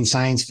fantasy and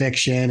science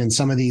fiction and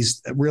some of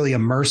these really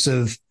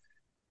immersive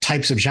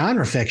types of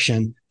genre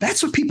fiction,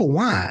 that's what people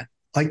want.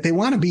 Like they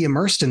want to be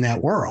immersed in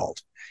that world.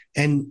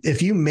 And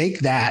if you make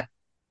that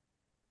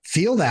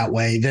feel that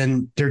way,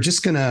 then they're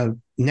just going to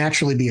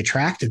naturally be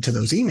attracted to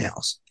those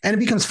emails, and it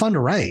becomes fun to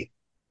write.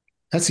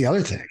 That's the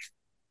other thing.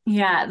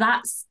 Yeah,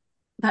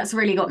 that's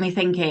really got me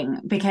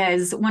thinking,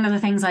 because one of the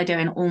things I do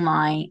in all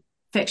my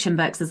fiction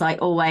books is I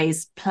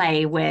always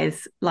play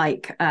with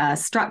like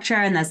structure,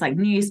 and there's like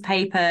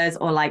newspapers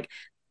or like,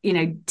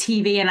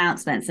 TV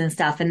announcements and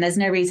stuff. And there's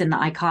no reason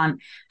that I can't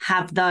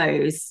have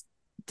those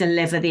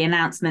deliver the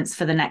announcements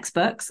for the next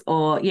books,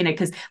 or,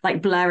 because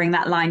like blurring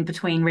that line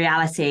between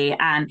reality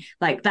and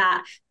like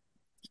that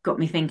got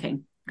me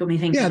thinking.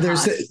 Yeah,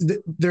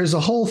 there's a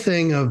whole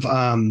thing of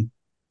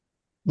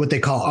what they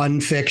call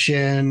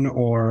unfiction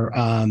or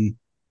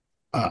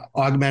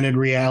augmented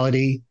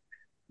reality.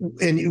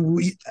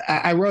 And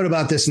I wrote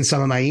about this in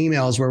some of my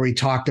emails where we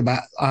talked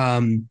about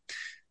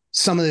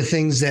some of the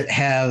things that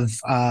have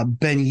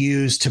been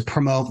used to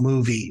promote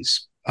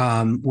movies,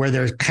 where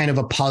there's kind of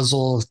a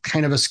puzzle,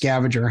 kind of a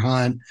scavenger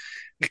hunt,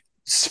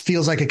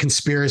 feels like a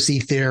conspiracy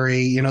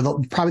theory.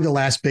 Probably the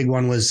last big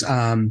one was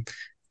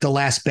the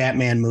last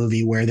Batman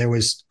movie where there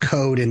was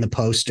code in the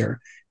poster.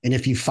 And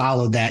if you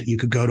followed that, you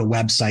could go to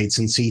websites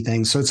and see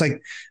things. So it's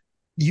like,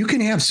 you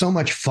can have so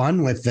much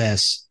fun with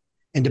this.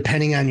 And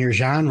depending on your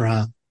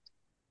genre,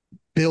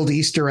 build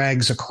Easter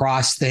eggs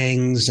across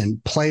things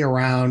and play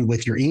around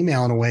with your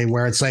email in a way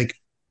where it's like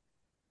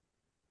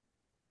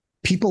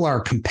people are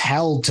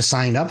compelled to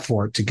sign up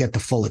for it to get the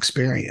full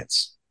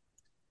experience.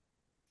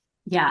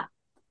 Yeah.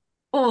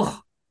 Oh,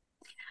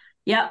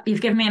 yep.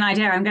 You've given me an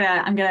idea. I'm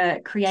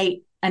gonna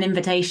create an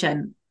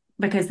invitation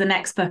because the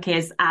next book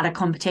is at a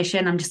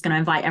competition. I'm just going to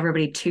invite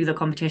everybody to the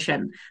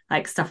competition,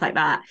 like stuff like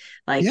that.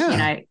 Like,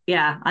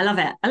 yeah, I love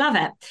it. I love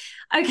it.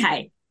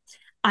 Okay.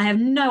 I have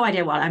no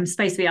idea what I'm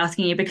supposed to be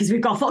asking you because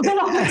we've got Welcome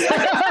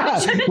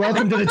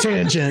to the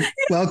tangent.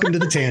 Welcome to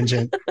the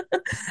tangent.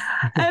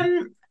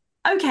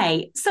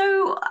 Okay.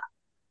 So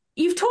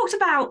you've talked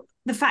about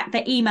the fact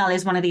that email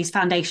is one of these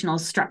foundational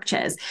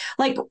structures.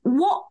 Like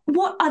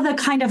what other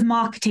kind of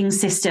marketing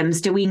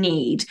systems do we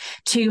need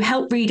to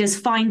help readers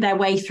find their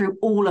way through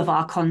all of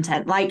our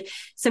content? Like,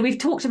 so we've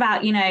talked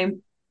about,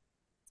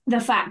 the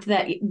fact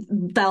that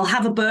they'll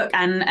have a book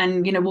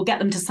and we'll get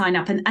them to sign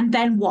up. And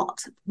then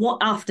what? What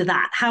after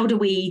that? How do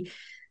we...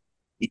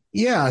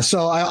 Yeah,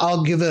 so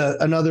I'll give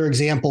another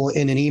example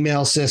in an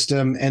email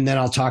system, and then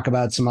I'll talk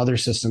about some other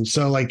systems.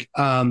 So like,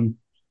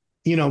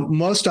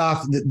 most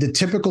often the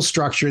typical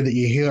structure that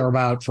you hear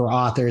about for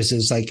authors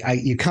is like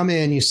you come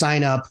in, you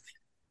sign up.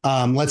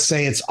 Let's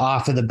say it's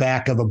off of the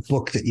back of a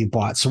book that you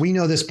bought. So we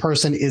know this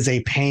person is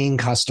a paying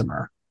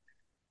customer.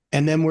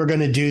 And then we're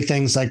going to do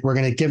things like we're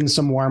going to give them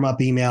some warm up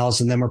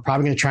emails, and then we're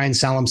probably going to try and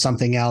sell them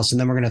something else.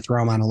 And then we're going to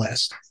throw them on a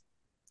list.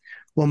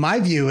 Well, my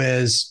view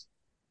is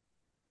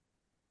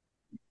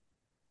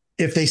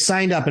if they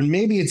signed up, and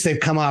maybe they've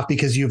come off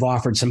because you've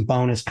offered some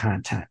bonus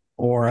content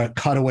or a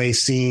cutaway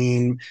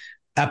scene,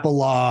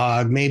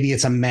 epilogue, maybe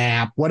it's a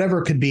map, whatever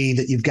it could be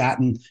that you've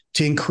gotten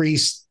to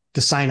increase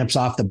the signups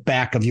off the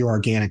back of your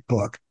organic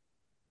book.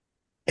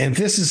 And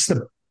this is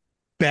the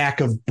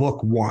back of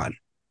book one.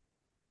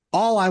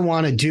 All I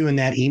want to do in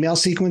that email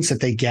sequence that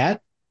they get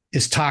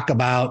is talk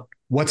about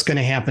what's going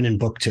to happen in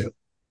book two.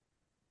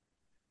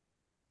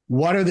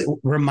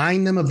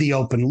 Remind them of the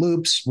open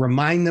loops,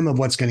 remind them of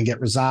what's going to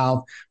get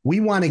resolved. We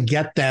want to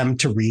get them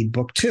to read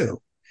book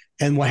two.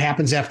 And what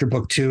happens after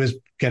book two is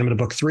get them to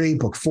book three,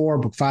 book four,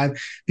 book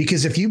five.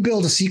 Because if you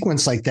build a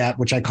sequence like that,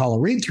 which I call a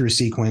read through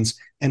sequence,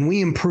 and we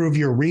improve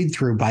your read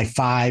through by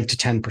 5 to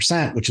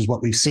 10%, which is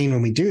what we've seen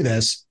when we do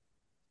this,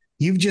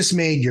 you've just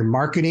made your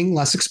marketing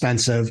less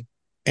expensive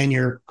and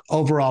your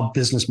overall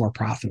business more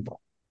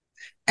profitable.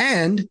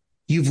 And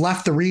you've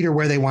left the reader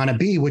where they want to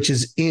be, which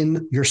is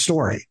in your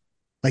story.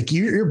 Like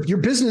your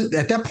business,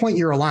 at that point,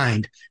 you're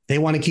aligned. They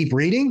want to keep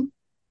reading.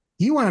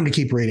 You want them to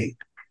keep reading.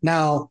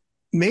 Now,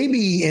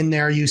 maybe in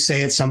there you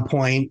say at some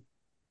point,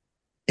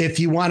 if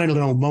you wanted to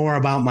know more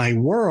about my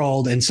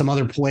world and some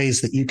other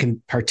ways that you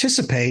can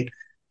participate,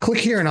 click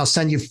here and I'll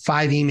send you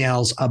 5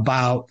 emails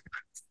about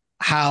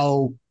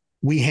how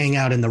we hang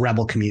out in the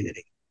Rebel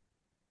community,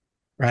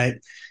 right?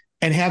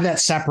 And have that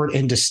separate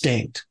and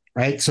distinct,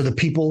 right? So the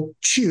people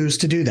choose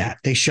to do that.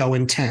 They show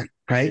intent,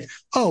 right?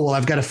 Oh, well,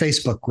 I've got a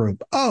Facebook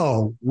group.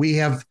 Oh, we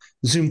have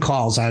Zoom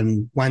calls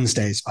on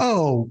Wednesdays.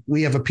 Oh,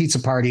 we have a pizza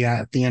party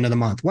at the end of the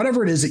month.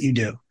 Whatever it is that you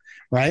do,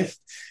 right?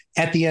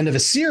 At the end of a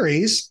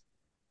series,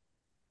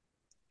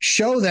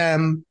 show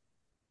them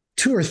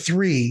 2 or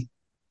 3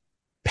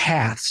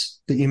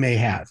 paths that you may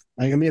have.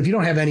 I mean, if you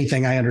don't have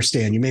anything, I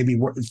understand. You may be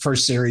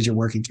first series, you're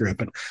working through it.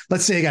 But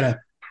let's say you got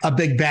a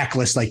big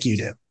backlist like you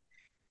do.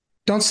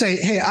 Don't say,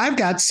 hey, I've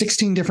got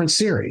 16 different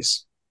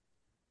series.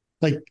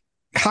 Like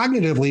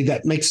cognitively,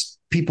 that makes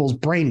people's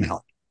brain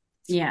melt.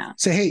 Yeah.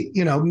 Say, hey,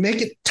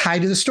 make it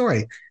tied to the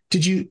story.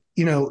 Did you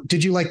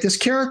like this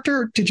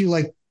character? Did you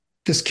like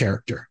this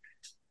character?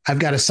 I've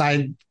got a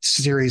side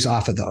series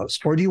off of those.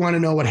 Or do you want to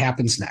know what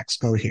happens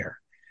next? Go here.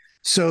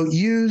 So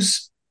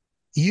use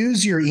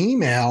your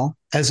email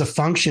as a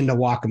function to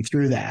walk them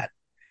through that.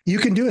 You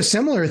can do a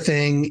similar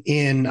thing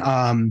in,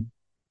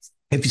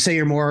 if you say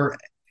you're more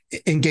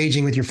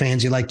engaging with your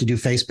fans, you like to do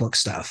Facebook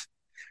stuff.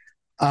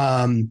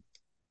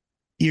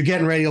 You're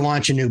getting ready to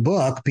launch a new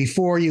book.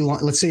 Before you,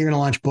 let's say you're going to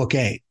launch book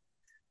 8.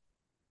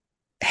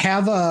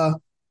 Have a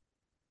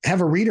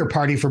reader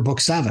party for book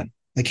 7.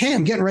 Like, hey,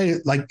 I'm getting ready.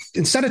 Like,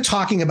 instead of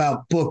talking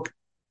about book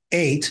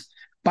 8,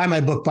 buy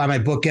my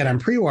book, get on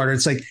pre-order.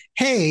 It's like,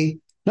 hey,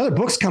 another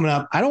book's coming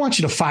up. I don't want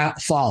you to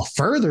fall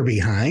further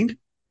behind,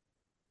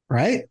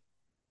 right?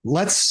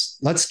 Let's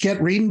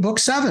get reading book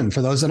 7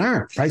 for those that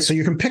aren't, right? So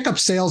you can pick up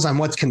sales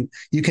on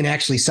you can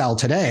actually sell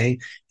today,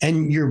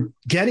 and you're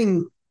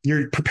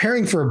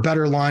preparing for a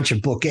better launch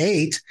of book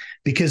 8,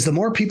 because the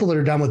more people that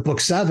are done with book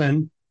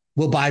 7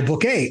 will buy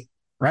book 8,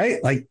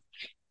 right? Like,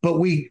 but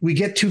we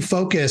get too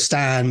focused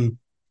on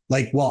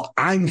like, well,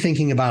 I'm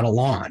thinking about a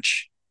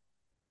launch.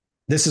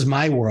 This is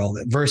my world,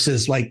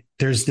 versus like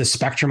there's this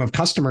spectrum of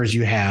customers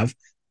you have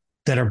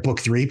that are book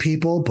 3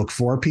 people, book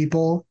 4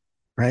 people,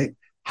 right?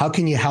 How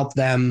can you help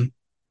them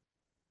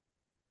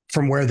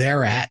from where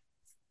they're at,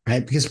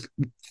 right? Because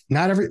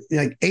not every,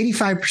 like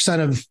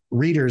 85% of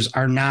readers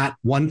are not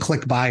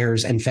one-click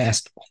buyers and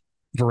fast,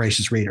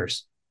 voracious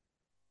readers.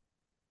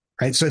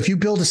 Right. So if you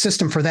build a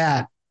system for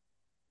that,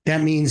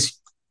 that means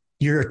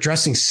you're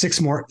addressing six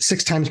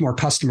times more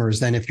customers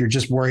than if you're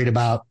just worried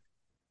about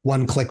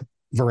one-click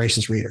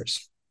voracious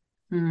readers.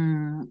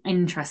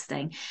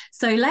 Interesting.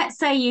 So let's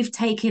say you've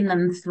taken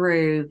them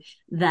through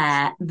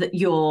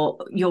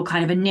your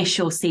kind of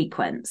initial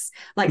sequence.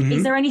 Like,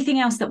 is there anything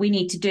else that we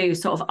need to do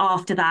sort of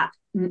after that,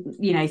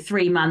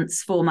 3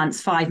 months, 4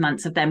 months, 5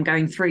 months of them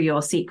going through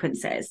your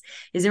sequences?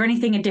 Is there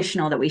anything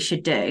additional that we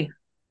should do?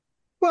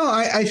 Well,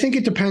 I think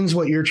it depends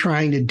what you're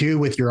trying to do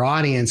with your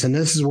audience. And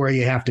this is where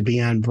you have to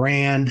be on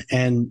brand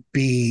and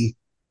be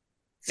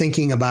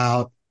thinking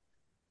about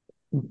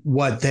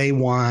what they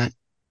want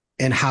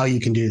and how you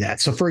can do that.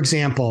 So, for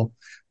example,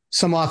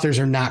 some authors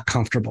are not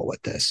comfortable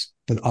with this,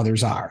 but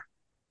others are.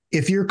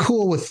 If you're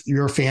cool with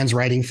your fans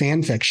writing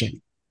fan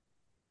fiction,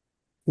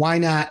 why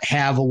not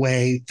have a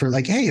way for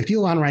like, hey, if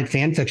you want to write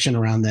fan fiction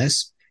around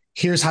this,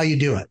 here's how you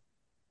do it.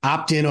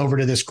 Opt in over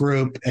to this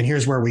group, and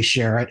here's where we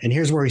share it, and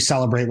here's where we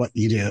celebrate what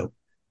you do,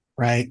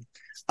 right?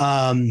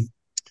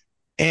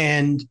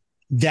 And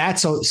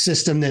that's a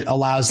system that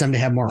allows them to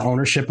have more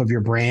ownership of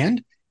your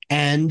brand,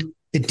 and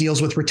it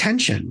deals with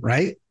retention,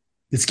 right?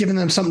 It's giving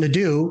them something to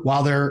do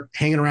while they're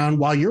hanging around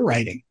while you're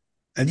writing,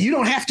 and you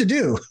don't have to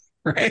do,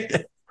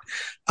 right?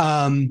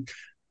 One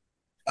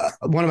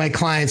of my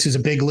clients who's a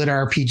big lit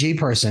RPG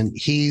person,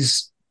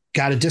 he's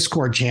got a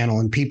Discord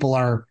channel, and people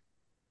are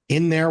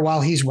in there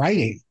while he's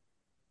writing.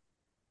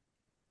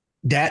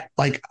 That,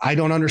 like, I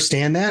don't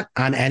understand that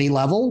on any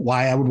level,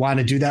 why I would want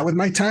to do that with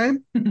my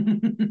time,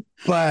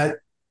 but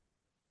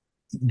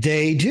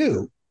they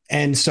do.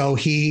 And so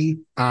he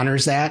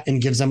honors that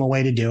and gives them a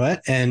way to do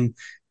it. And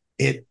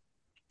it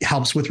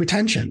helps with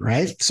retention,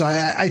 right? So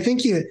I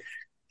think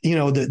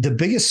the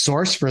biggest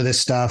source for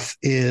this stuff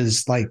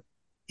is like,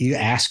 you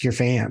ask your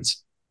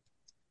fans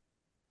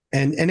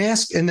and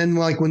ask, and then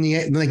like when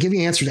they give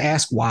you answers,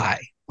 ask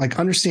why, like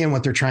understand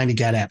what they're trying to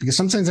get at, because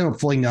sometimes they don't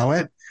fully know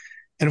it.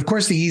 And of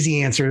course, the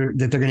easy answer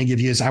that they're going to give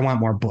you is, I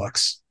want more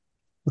books.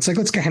 It's like,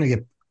 let's kind of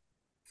get,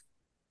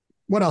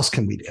 what else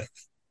can we do?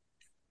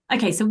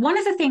 Okay, so one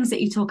of the things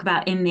that you talk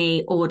about in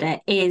the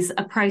audit is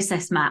a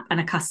process map and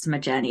a customer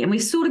journey. And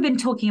we've sort of been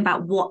talking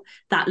about what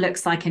that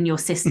looks like in your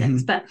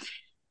systems, but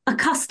a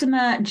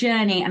customer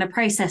journey and a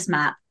process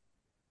map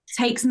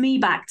takes me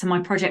back to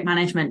my project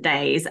management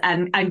days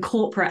and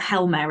corporate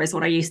Helmer is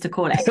what I used to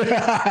call it.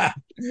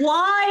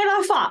 Why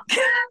the fuck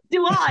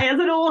do I, as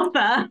an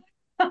author,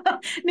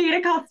 need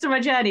a customer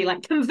journey?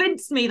 Like,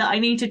 convince me that I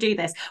need to do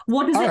this.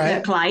 What does it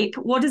look like?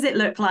 What does it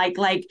look like?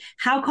 Like,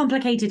 how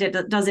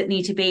complicated does it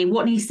need to be?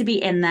 What needs to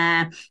be in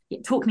there?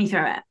 Talk me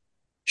through it.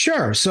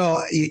 Sure.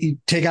 So you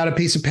take out a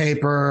piece of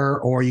paper,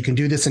 or you can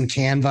do this in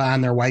Canva on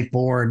their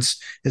whiteboards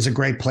is a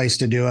great place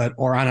to do it,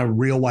 or on a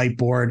real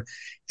whiteboard,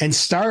 and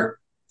start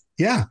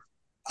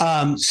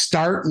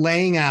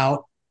laying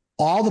out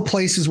all the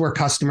places where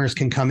customers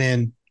can come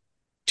in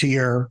to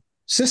your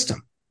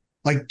system.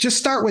 Like, just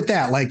start with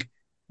that. Like,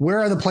 where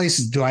are the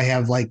places? Do I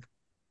have, like,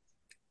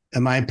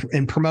 am I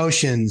in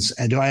promotions?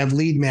 And do I have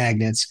lead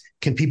magnets?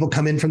 Can people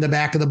come in from the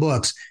back of the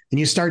books? And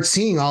you start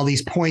seeing all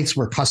these points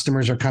where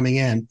customers are coming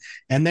in,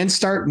 and then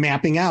start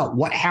mapping out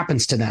what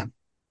happens to them.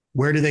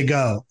 Where do they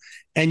go?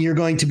 And you're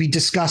going to be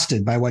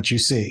disgusted by what you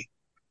see,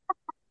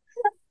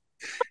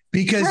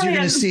 because you're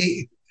going to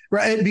see,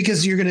 right?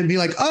 Because you're going to be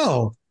like,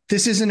 oh,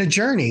 this isn't a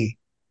journey.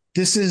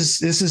 This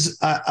is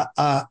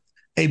a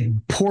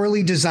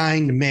poorly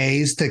designed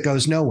maze that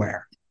goes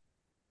nowhere.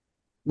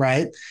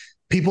 Right?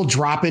 People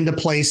drop into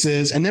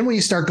places. And then when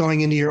you start going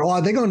into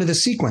they go into the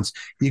sequence,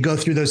 you go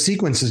through those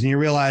sequences and you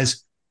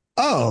realize,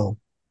 oh,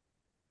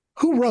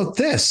 who wrote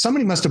this?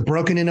 Somebody must have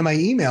broken into my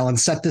email and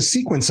set this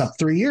sequence up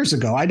 3 years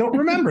ago. I don't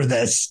remember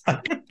this,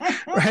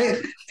 right?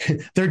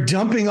 They're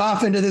dumping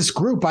off into this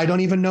group. I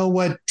don't even know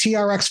what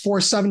TRX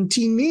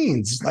 417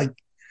 means. Like,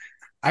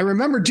 I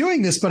remember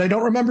doing this, but I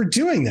don't remember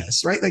doing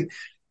this, right? Like,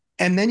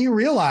 and then you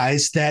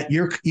realize that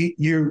you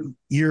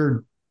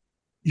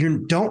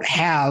don't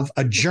have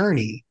a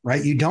journey,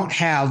 right? You don't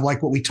have,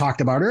 like, what we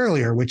talked about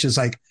earlier, which is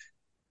like,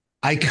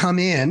 I come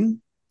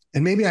in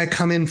and maybe I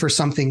come in for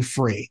something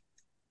free,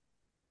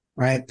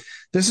 right?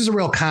 This is a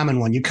real common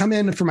one. You come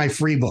in for my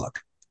free book.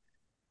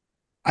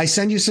 I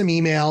send you some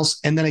emails,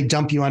 and then I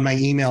dump you on my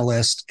email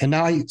list. And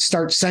now I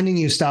start sending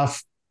you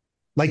stuff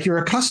like you're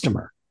a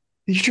customer.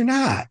 You're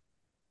not.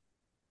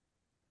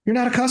 You're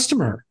not a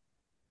customer.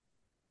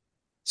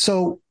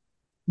 So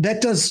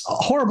that does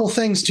horrible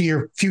things to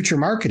your future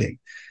marketing.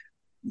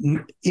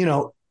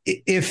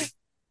 If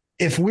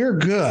we're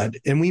good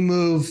and we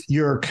move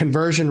your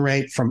conversion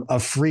rate from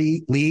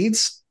free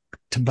leads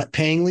to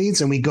paying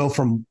leads, and we go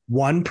from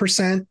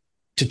 1%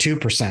 to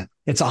 2%,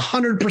 it's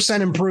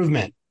 100%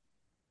 improvement.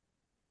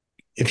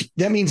 If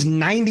that means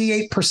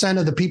 98%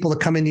 of the people that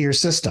come into your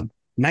system,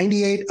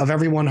 98 of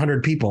every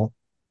 100 people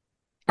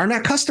are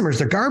not customers.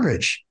 They're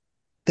garbage.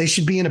 They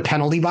should be in a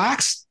penalty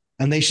box,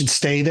 and they should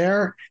stay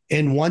there.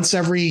 And once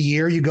every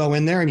year you go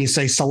in there and you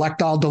say,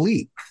 select all,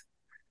 delete.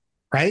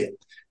 right?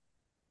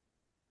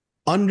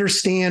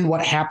 Understand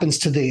what happens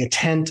to the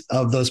intent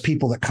of those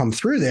people that come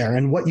through there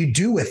and what you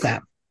do with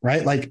them,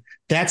 right? Like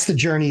that's the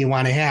journey you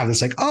want to have.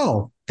 It's like,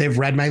 oh, they've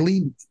read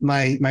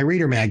my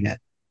reader magnet.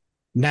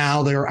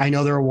 Now I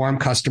know they're a warm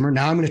customer.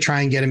 Now I'm going to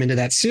try and get them into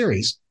that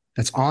series.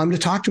 That's all I'm going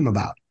to talk to them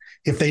about.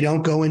 If they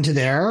don't go into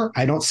there,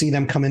 I don't see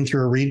them come in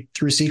through a read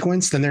through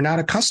sequence, then they're not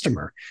a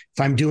customer.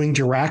 If I'm doing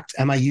direct,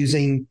 am I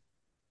using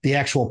the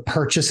actual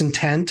purchase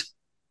intent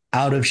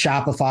out of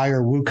Shopify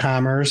or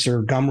WooCommerce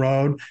or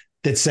Gumroad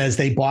that says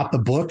they bought the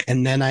book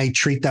and then I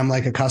treat them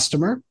like a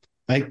customer?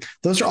 Like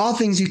those are all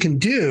things you can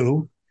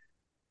do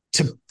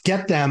to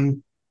get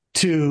them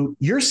to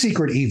your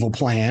secret evil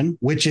plan,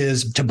 which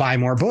is to buy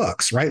more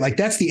books, right? Like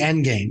that's the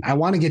end game. I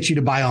want to get you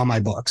to buy all my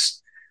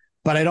books,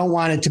 but I don't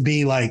want it to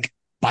be like,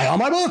 buy all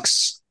my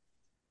books.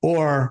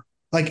 Or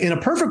like in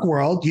a perfect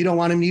world, you don't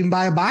want them to even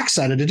buy a box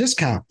set at a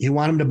discount. You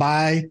want them to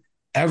buy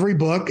every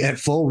book at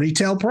full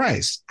retail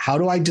price. How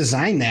do I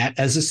design that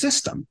as a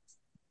system?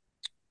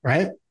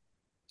 Right?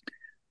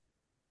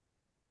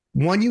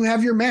 When you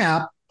have your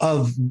map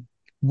of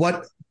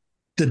what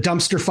the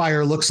dumpster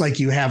fire looks like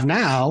you have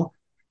now,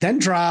 then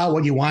draw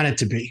what you want it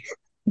to be.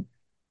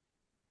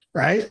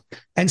 Right?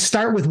 And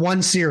start with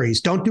one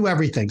series. Don't do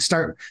everything.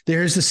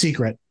 There's the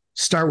secret.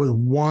 Start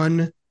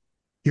with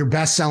your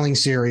best-selling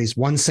series,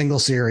 one single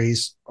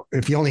series.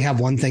 If you only have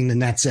one thing, then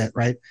that's it,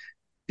 right?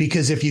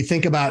 Because if you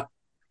think about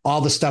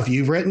all the stuff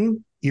you've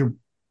written,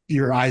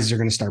 your eyes are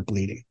going to start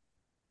bleeding.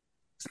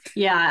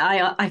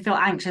 Yeah, I feel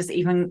anxious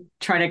even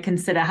trying to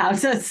consider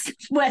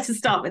where to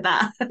start with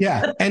that.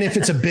 Yeah, and if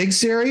it's a big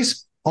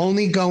series,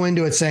 only go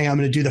into it saying, I'm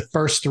going to do the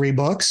first 3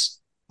 books.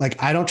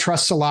 Like, I don't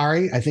trust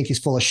Solari. I think he's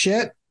full of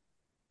shit.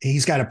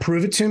 He's got to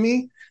prove it to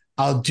me.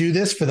 I'll do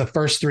this for the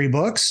first 3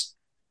 books.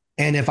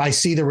 And if I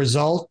see the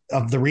result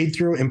of the read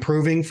through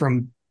improving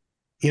from,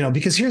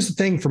 because here's the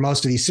thing for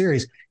most of these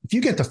series, if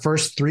you get the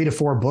first 3 to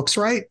 4 books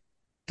right,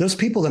 those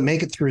people that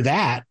make it through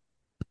that,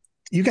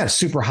 you got a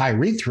super high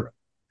read through.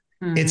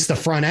 Mm-hmm. It's the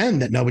front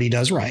end that nobody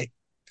does right.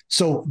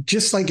 So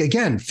just like,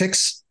 again,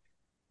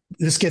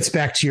 this gets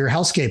back to your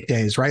Hellscape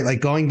days, right?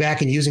 Like going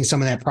back and using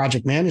some of that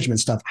project management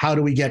stuff. How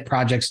do we get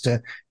projects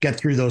to get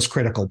through those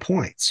critical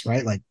points,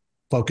 right? Like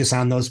focus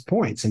on those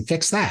points and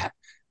fix that.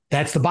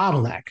 That's the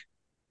bottleneck.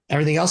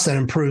 Everything else that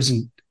improves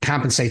and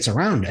compensates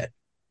around it.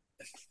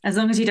 As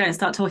long as you don't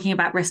start talking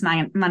about risk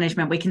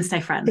management, we can stay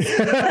friends.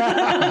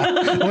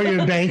 Are you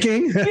in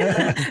banking?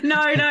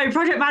 No,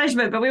 project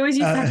management. But we always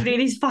used to have to do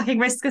these fucking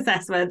risk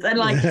assessments. And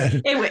like,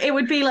 it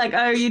would be like,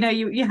 oh,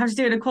 you have to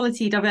do an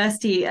equality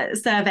diversity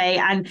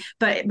survey.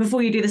 But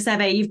before you do the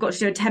survey, you've got to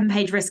do a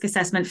 10-page risk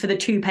assessment for the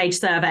 2-page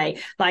survey.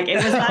 Like it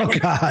was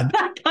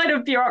that kind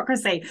of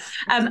bureaucracy.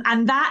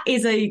 And that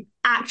is a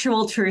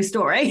actual true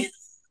story.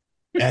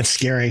 That's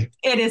scary.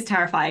 It is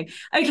terrifying.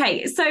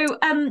 Okay, so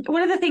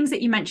one of the things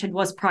that you mentioned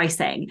was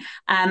pricing,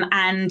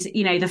 and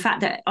the fact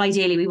that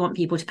ideally we want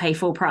people to pay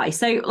full price.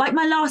 So, like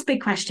my last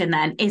big question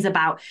then is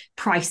about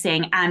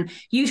pricing, and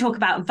you talk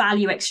about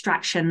value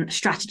extraction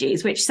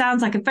strategies, which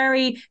sounds like a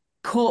very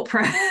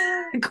corporate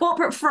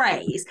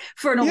phrase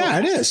for an author. Yeah,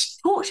 it is.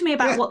 Talk to me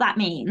about what that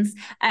means,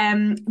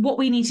 what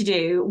we need to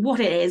do, what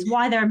it is,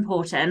 why they're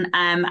important,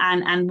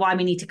 and why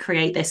we need to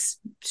create this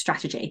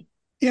strategy.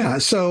 Yeah.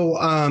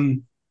 So.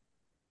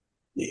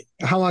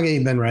 How long have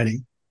you been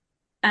writing?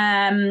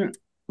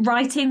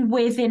 Writing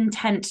with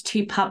intent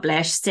to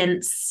publish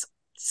since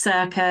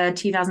circa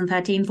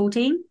 2013,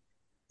 14.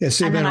 Yeah,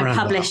 so and then I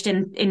published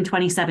in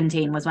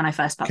 2017 was when I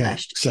first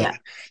published. Okay.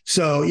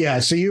 So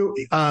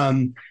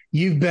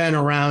you've been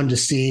around to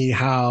see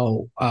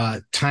how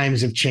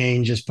times have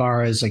changed as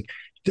far as like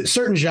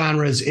certain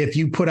genres. If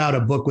you put out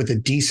a book with a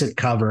decent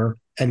cover,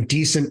 and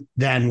decent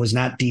then was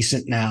not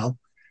decent now,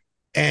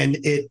 and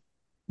it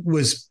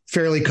was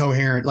fairly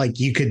coherent, like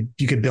you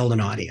could build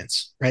an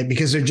audience, right?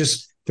 Because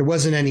there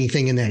wasn't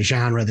anything in that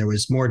genre. There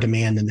was more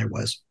demand than there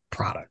was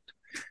product.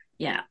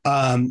 Yeah.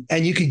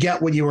 And you could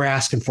get what you were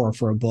asking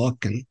for a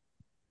book, and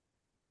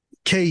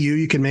KU,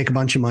 you can make a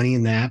bunch of money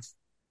in that.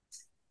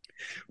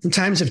 When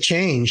times have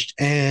changed,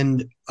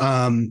 and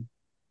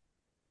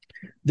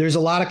there's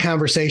a lot of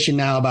conversation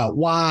now about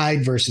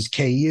wide versus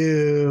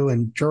KU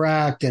and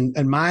direct.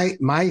 And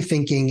my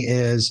thinking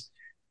is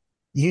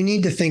you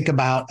need to think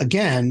about,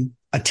 again,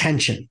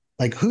 attention.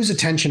 Like, whose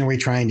attention are we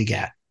trying to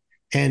get?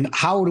 And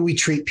how do we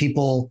treat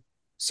people's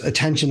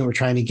attention that we're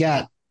trying to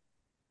get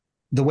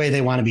the way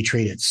they want to be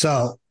treated?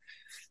 So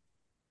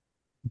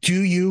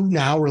do you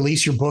now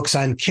release your books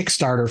on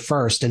Kickstarter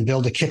first and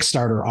build a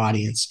Kickstarter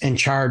audience and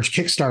charge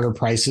Kickstarter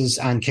prices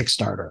on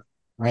Kickstarter,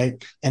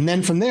 right? And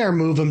then from there,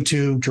 move them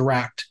to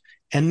direct,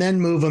 and then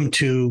move them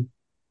to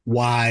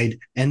wide,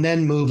 and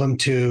then move them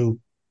to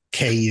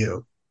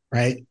KU,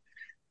 right?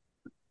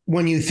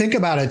 When you think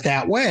about it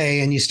that way,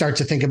 and you start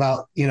to think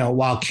about,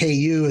 while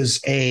KU is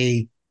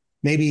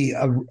maybe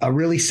a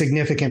really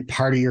significant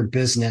part of your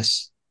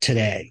business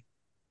today,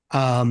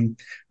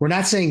 we're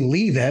not saying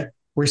leave it.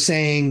 We're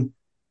saying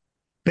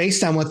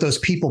based on what those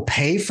people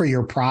pay for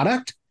your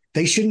product,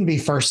 they shouldn't be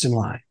first in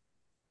line,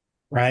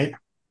 right?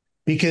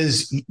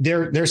 because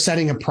they're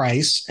setting a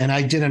price. And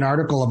I did an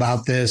article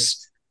about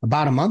this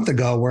about a month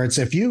ago where it's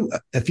if you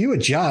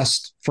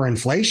adjust for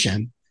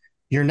inflation,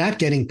 you're not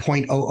getting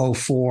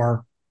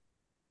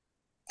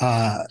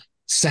 0.004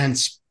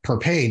 cents per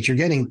page. You're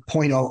getting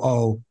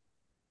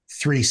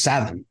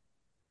 0.0037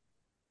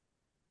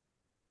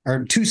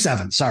 or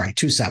 27. Sorry,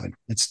 27.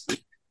 It's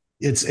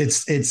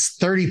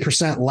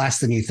 30% less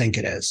than you think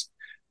it is.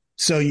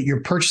 So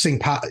your purchasing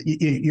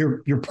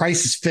your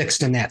price is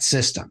fixed in that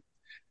system.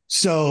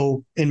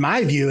 So in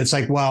my view, it's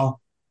like, well,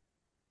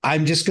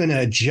 I'm just going to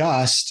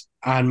adjust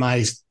on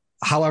my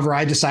however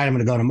I decide I'm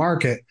going to go to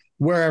market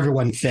where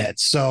everyone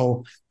fits.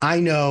 So I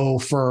know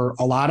for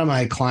a lot of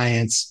my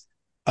clients,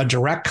 a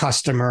direct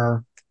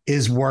customer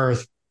is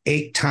worth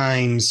 8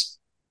 times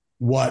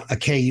what a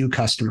KU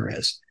customer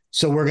is.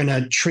 So we're going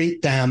to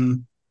treat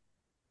them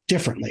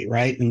differently,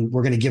 right? And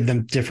we're going to give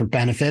them different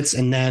benefits.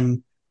 And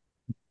then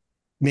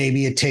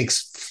maybe it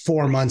takes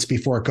 4 months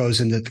before it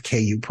goes into the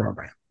KU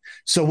program.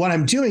 So what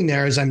I'm doing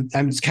there is I'm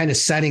kind of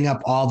setting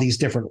up all these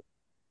different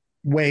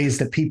ways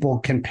that people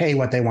can pay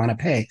what they want to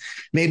pay.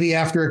 Maybe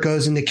after it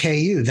goes into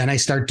KU, then I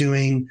start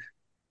doing,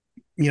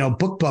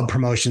 book club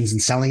promotions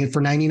and selling it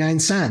for 99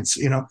 cents.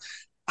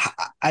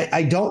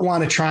 I don't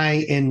want to try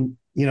in,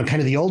 kind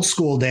of the old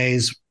school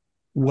days.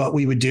 What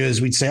we would do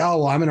is we'd say, oh,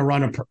 well, I'm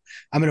going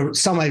to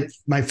sell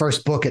my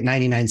first book at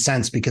 99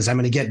 cents because I'm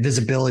going to get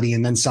visibility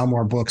and then sell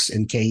more books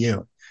in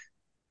KU.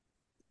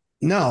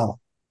 No,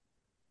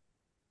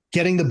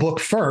 getting the book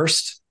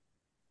first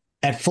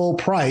at full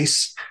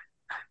price,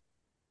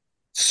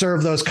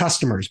 serve those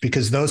customers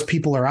because those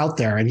people are out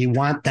there and you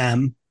want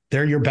them.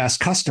 They're your best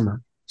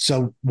customer.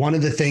 So one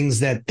of the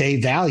things that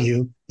they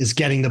value is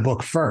getting the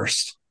book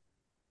first.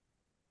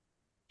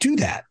 Do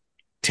that.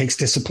 Takes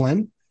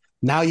discipline.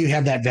 Now you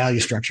have that value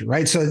structure,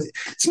 right? So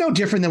it's no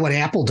different than what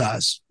Apple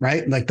does,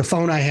 right? Like the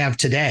phone I have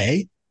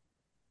today,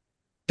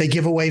 they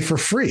give away for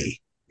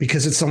free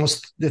because it's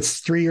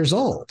 3 years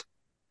old.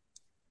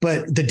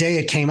 But the day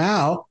it came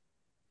out,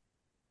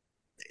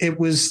 it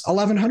was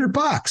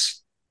 $1,100.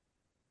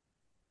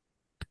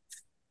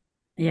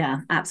 Yeah,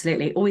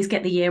 absolutely. Always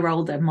get the year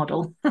older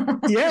model.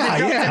 Yeah, it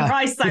drops in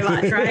price so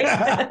much, right?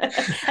 Yeah.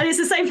 And it's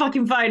the same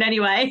fucking phone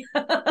anyway.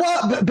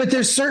 Well, but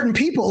there's certain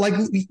people like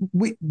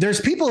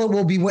there's people that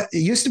will be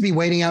used to be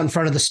waiting out in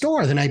front of the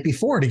store the night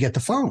before to get the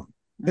phone.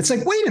 It's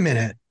like, wait a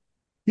minute,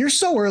 you're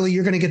so early,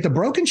 you're going to get the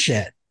broken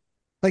shit.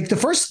 Like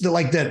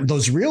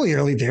those really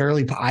early, the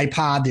early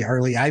iPod, the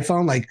early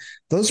iPhone, like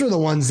those were the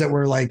ones that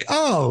were like,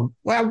 oh,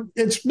 well,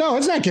 it's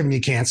not giving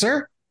you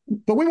cancer.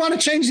 But we want to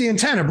change the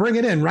antenna, bring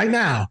it in right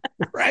now,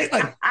 right?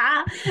 Like,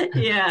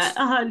 yeah,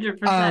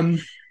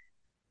 100%.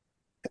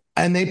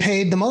 And they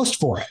paid the most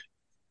for it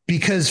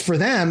because for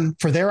them,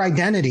 for their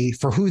identity,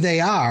 for who they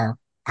are,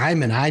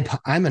 I'm an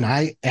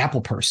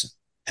Apple person,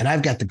 and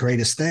I've got the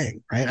greatest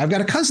thing, right? I've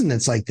got a cousin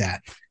that's like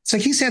that. It's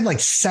like he's had like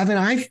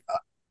 7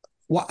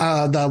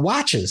 the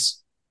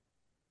watches.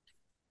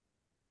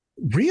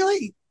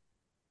 Really?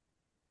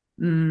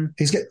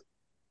 He's got,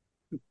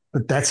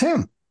 but that's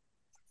him.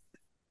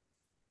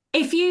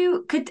 If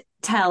you could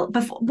tell,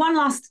 one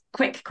last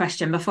quick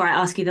question before I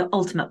ask you the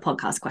ultimate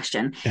podcast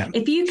question. Yeah.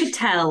 If you could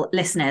tell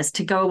listeners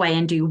to go away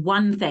and do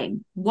one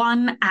thing,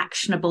 one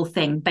actionable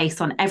thing based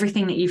on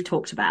everything that you've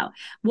talked about,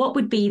 what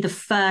would be the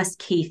first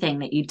key thing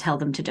that you'd tell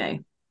them to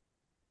do?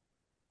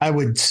 I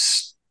would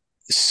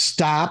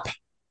stop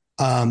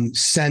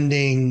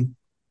sending,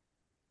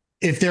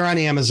 if they're on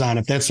Amazon,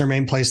 if that's their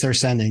main place they're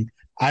sending,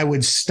 I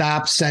would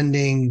stop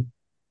sending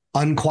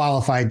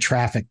unqualified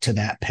traffic to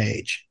that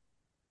page.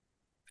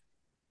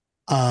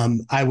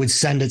 I would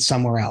send it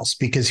somewhere else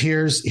because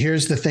here's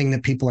the thing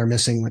that people are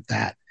missing with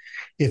that.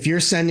 If you're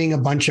sending a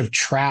bunch of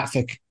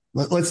traffic,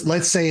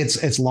 let's say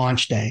it's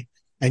launch day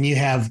and you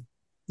have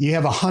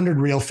 100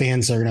 real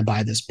fans that are going to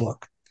buy this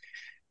book.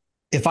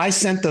 If I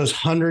sent those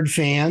 100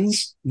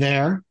 fans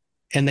there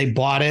and they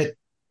bought it,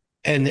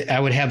 and I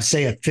would have,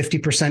 say, a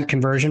 50%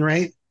 conversion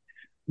rate,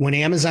 when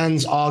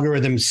Amazon's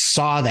algorithms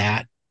saw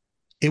that,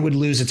 it would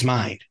lose its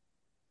mind.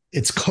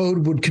 Its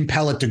code would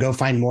compel it to go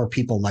find more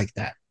people like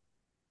that.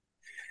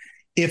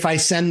 If I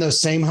send those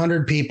same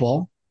 100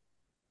 people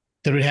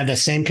that would have that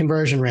same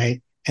conversion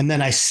rate, and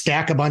then I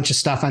stack a bunch of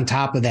stuff on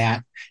top of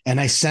that, and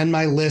I send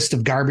my list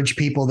of garbage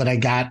people that I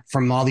got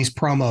from all these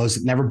promos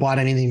that never bought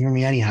anything from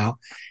me anyhow,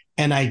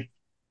 and I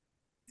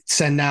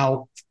send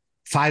now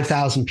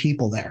 5,000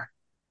 people there,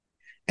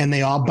 and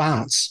they all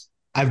bounce,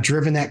 I've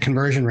driven that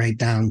conversion rate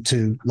down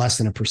to less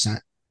than 1%.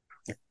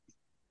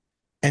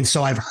 And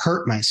so I've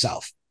hurt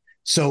myself.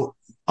 So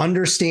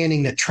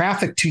understanding that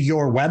traffic to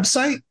your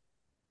website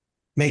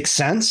makes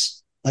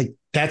sense. Like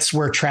that's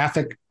where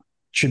traffic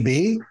should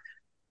be.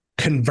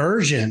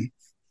 Conversion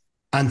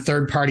on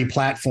third-party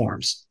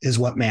platforms is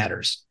what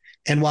matters.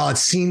 And while it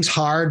seems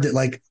hard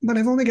that but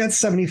I've only got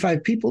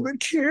 75 people that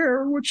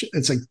care,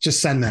 it's like,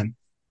 just send them.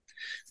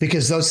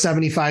 Because those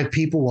 75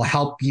 people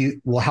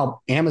will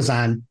help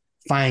Amazon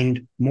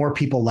find more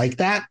people like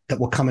that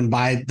will come and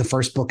buy the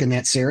first book in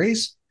that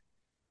series,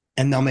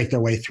 and they'll make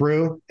their way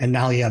through. And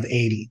now you have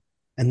 80,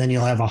 and then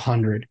you'll have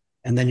 100,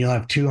 and then you'll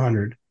have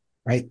 200,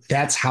 right?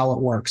 That's how it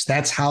works.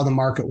 That's how the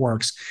market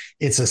works.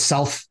 It's a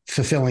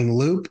self-fulfilling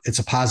loop. It's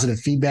a positive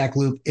feedback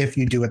loop if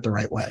you do it the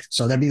right way.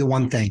 So that'd be the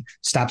one thing.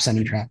 Stop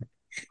sending traffic.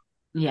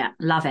 Yeah,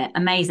 love it.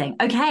 Amazing.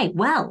 Okay,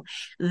 well,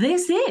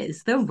 this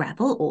is the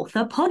Rebel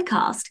Author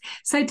Podcast.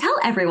 So tell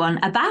everyone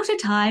about a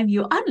time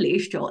you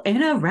unleashed your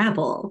inner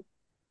rebel.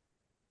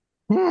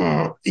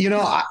 You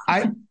know,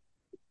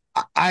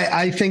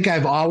 I think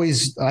I've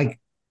always been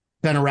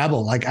a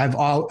rebel. Like I've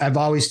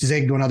always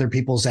zigged when other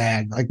people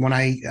zag. Like when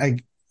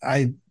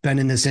I've been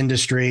in this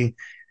industry,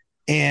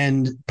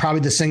 and probably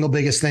the single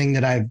biggest thing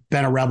that I've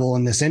been a rebel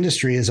in this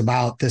industry is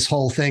about this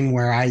whole thing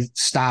where I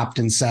stopped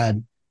and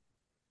said,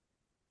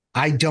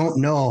 I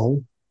don't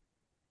know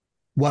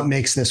what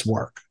makes this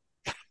work.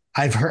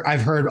 I've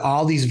heard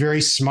all these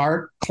very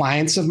smart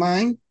clients of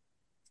mine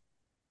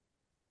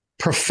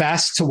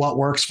profess to what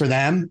works for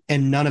them,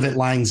 and none of it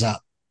lines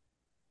up.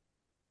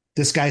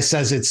 This guy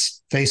says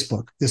it's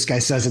Facebook. This guy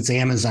says it's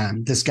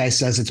Amazon. This guy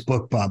says it's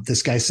BookBub.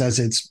 This guy says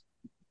it's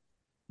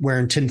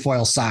wearing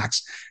tinfoil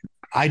socks.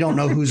 I don't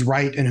know who's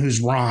right and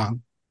who's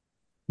wrong.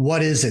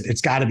 What is it?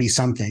 It's got to be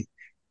something.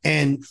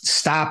 And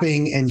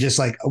stopping and just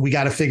like, we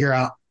got to figure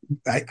out,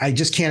 I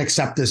just can't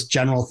accept this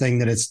general thing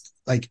that it's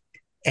like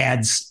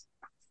ads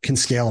can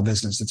scale a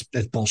business.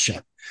 It's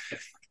bullshit.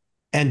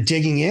 And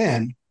digging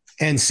in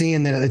and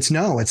seeing that it's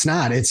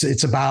not.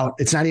 It's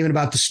not even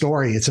about the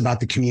story. It's about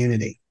the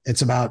community.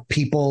 It's about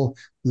people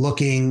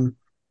looking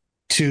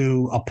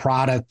to a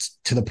product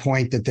to the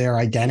point that their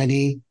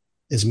identity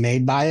is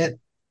made by it.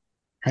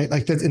 Right.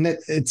 Like that. And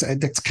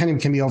that's kind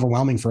of can be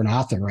overwhelming for an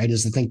author, right?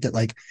 Is to think that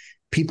like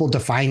people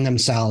define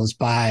themselves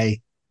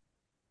by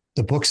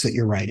the books that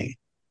you're writing.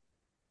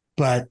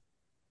 But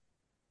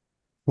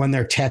when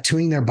they're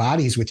tattooing their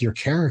bodies with your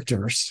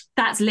characters.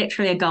 That's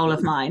literally a goal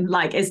of mine,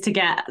 like, is to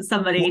get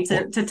somebody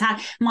to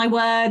tag my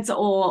words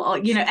or,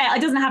 you know,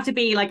 it doesn't have to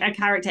be like a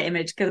character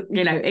image, because,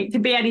 you know, it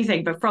could be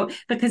anything, but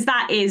because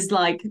that is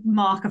like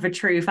mark of a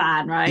true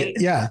fan, right?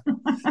 Yeah.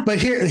 But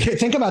here,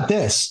 think about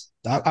this.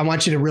 I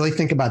want you to really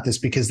think about this,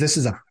 because this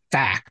is a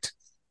fact.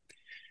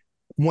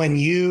 When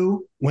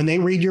they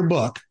read your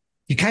book,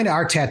 you kind of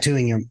are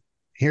tattooing them.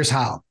 Here's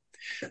how.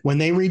 When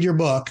they read your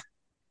book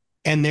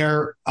and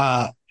they're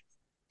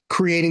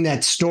creating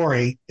that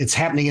story, it's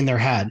happening in their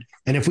head.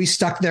 And if we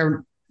stuck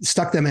them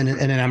in an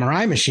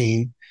MRI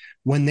machine,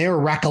 when they're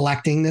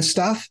recollecting this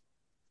stuff,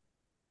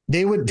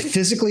 they would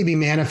physically be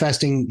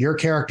manifesting your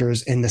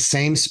characters in the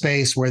same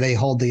space where they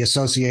hold the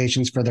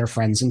associations for their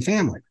friends and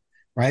family,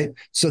 right?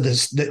 So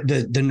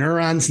the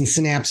neurons and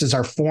synapses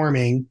are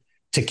forming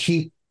to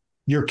keep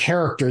your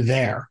character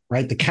there,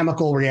 right? The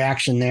chemical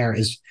reaction there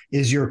is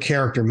your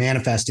character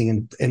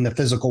manifesting in the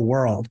physical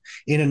world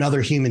in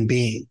another human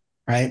being,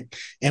 right?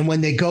 And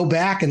when they go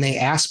back and they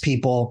ask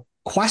people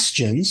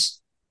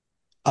questions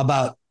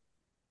about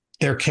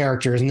their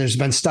characters, and there's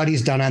been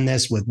studies done on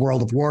this with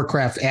World of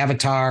Warcraft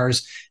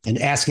avatars and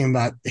asking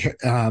about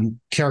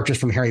characters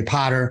from Harry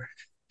Potter,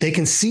 they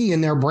can see in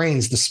their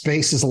brains the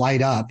spaces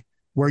light up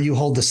where you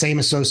hold the same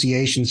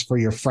associations for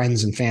your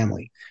friends and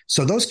family.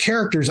 So those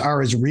characters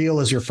are as real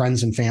as your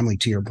friends and family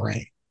to your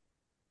brain.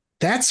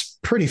 That's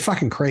pretty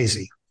fucking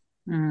crazy,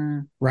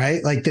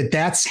 right? Like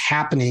that's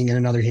happening in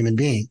another human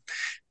being.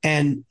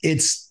 And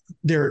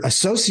they're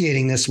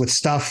associating this with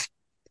stuff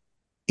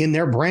in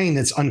their brain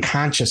that's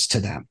unconscious to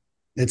them.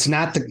 It's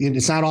not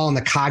all in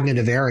the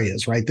cognitive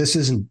areas, right? This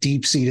isn't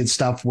deep-seated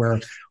stuff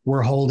where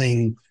we're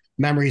holding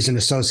memories and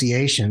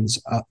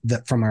associations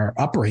that from our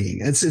upbringing.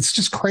 It's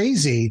just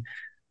crazy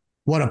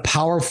what a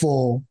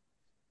powerful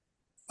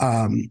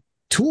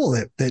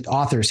tool that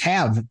authors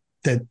have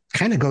that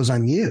kind of goes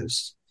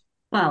unused.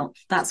 Well,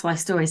 that's why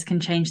stories can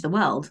change the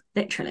world,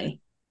 literally.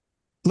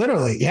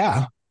 Literally,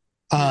 yeah.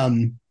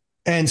 And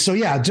so,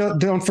 yeah,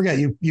 don't forget,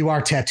 you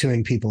are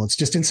tattooing people. It's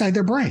just inside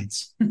their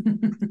brains.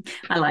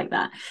 I like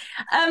that.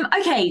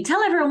 Okay,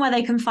 tell everyone where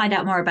they can find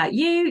out more about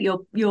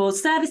you, your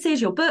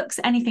services, your books,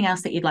 anything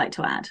else that you'd like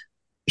to add.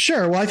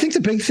 Sure. Well, I think the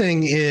big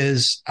thing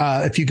is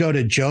if you go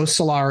to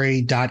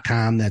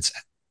joesolari.com, that's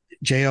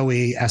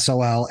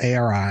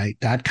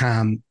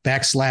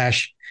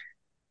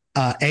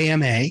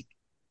JoeSolari.com/AMA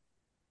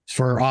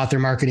for author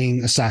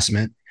marketing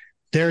assessment.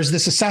 There's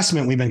this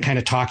assessment we've been kind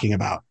of talking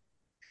about.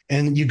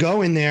 And you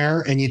go in there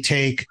and you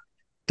take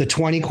the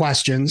 20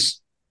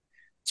 questions.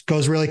 It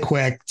goes really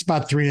quick. It's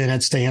about 3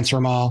 minutes to answer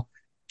them all.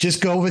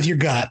 Just go with your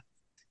gut.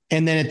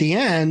 And then at the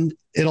end,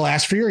 it'll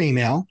ask for your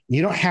email.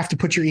 You don't have to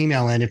put your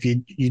email in if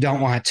you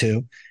don't want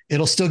to.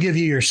 It'll still give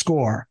you your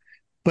score.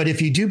 But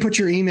if you do put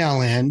your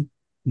email in,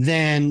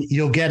 then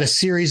you'll get a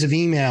series of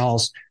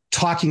emails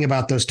talking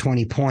about those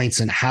 20 points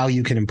and how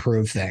you can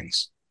improve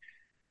things.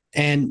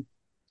 And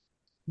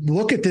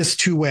look at this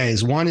 2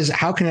 ways. One is,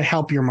 how can it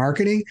help your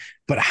marketing?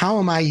 But how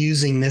am I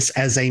using this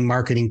as a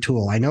marketing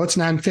tool? I know it's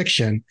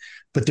nonfiction,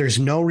 but there's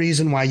no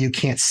reason why you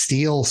can't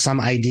steal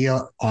some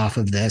idea off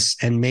of this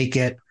and make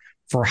it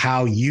for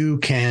how you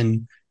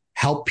can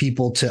help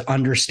people to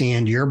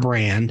understand your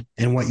brand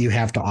and what you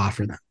have to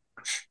offer them.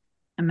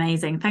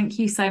 Amazing. Thank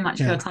you so much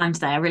for your time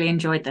today. I really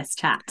enjoyed this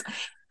chat.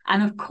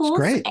 And of course,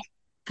 great.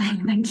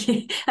 Thank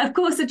you. Of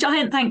course, a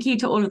giant thank you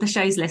to all of the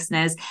show's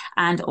listeners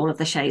and all of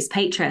the show's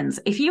patrons.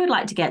 If you would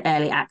like to get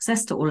early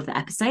access to all of the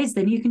episodes,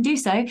 then you can do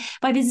so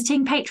by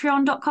visiting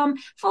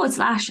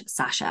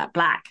patreon.com/Sasha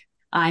Black.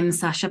 I'm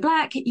Sasha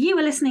Black. You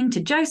were listening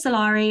to Joe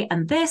Solari,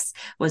 and this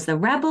was the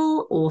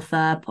Rebel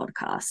Author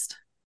Podcast.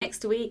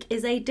 Next week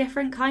is a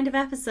different kind of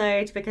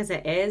episode because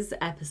it is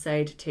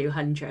episode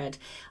 200.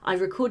 I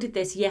recorded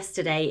this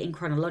yesterday in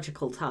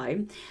chronological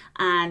time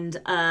and,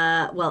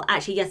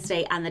 actually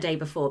yesterday and the day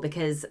before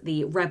because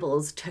the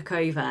Rebels took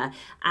over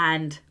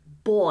and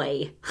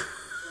boy,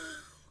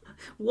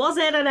 was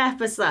it an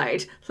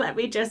episode? Let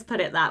me just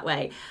put it that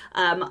way.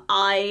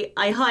 I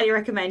highly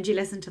recommend you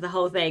listen to the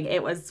whole thing.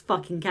 It was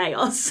fucking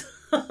chaos.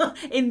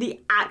 In the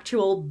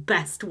actual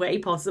best way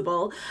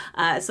possible.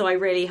 So I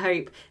really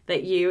hope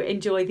that you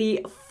enjoy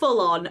the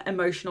full-on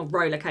emotional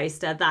roller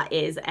coaster that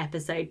is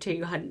episode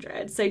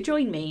 200. So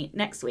join me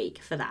next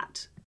week for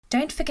that.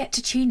 Don't forget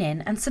to tune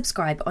in and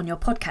subscribe on your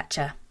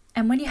podcatcher.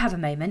 And when you have a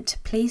moment,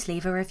 please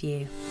leave a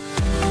review.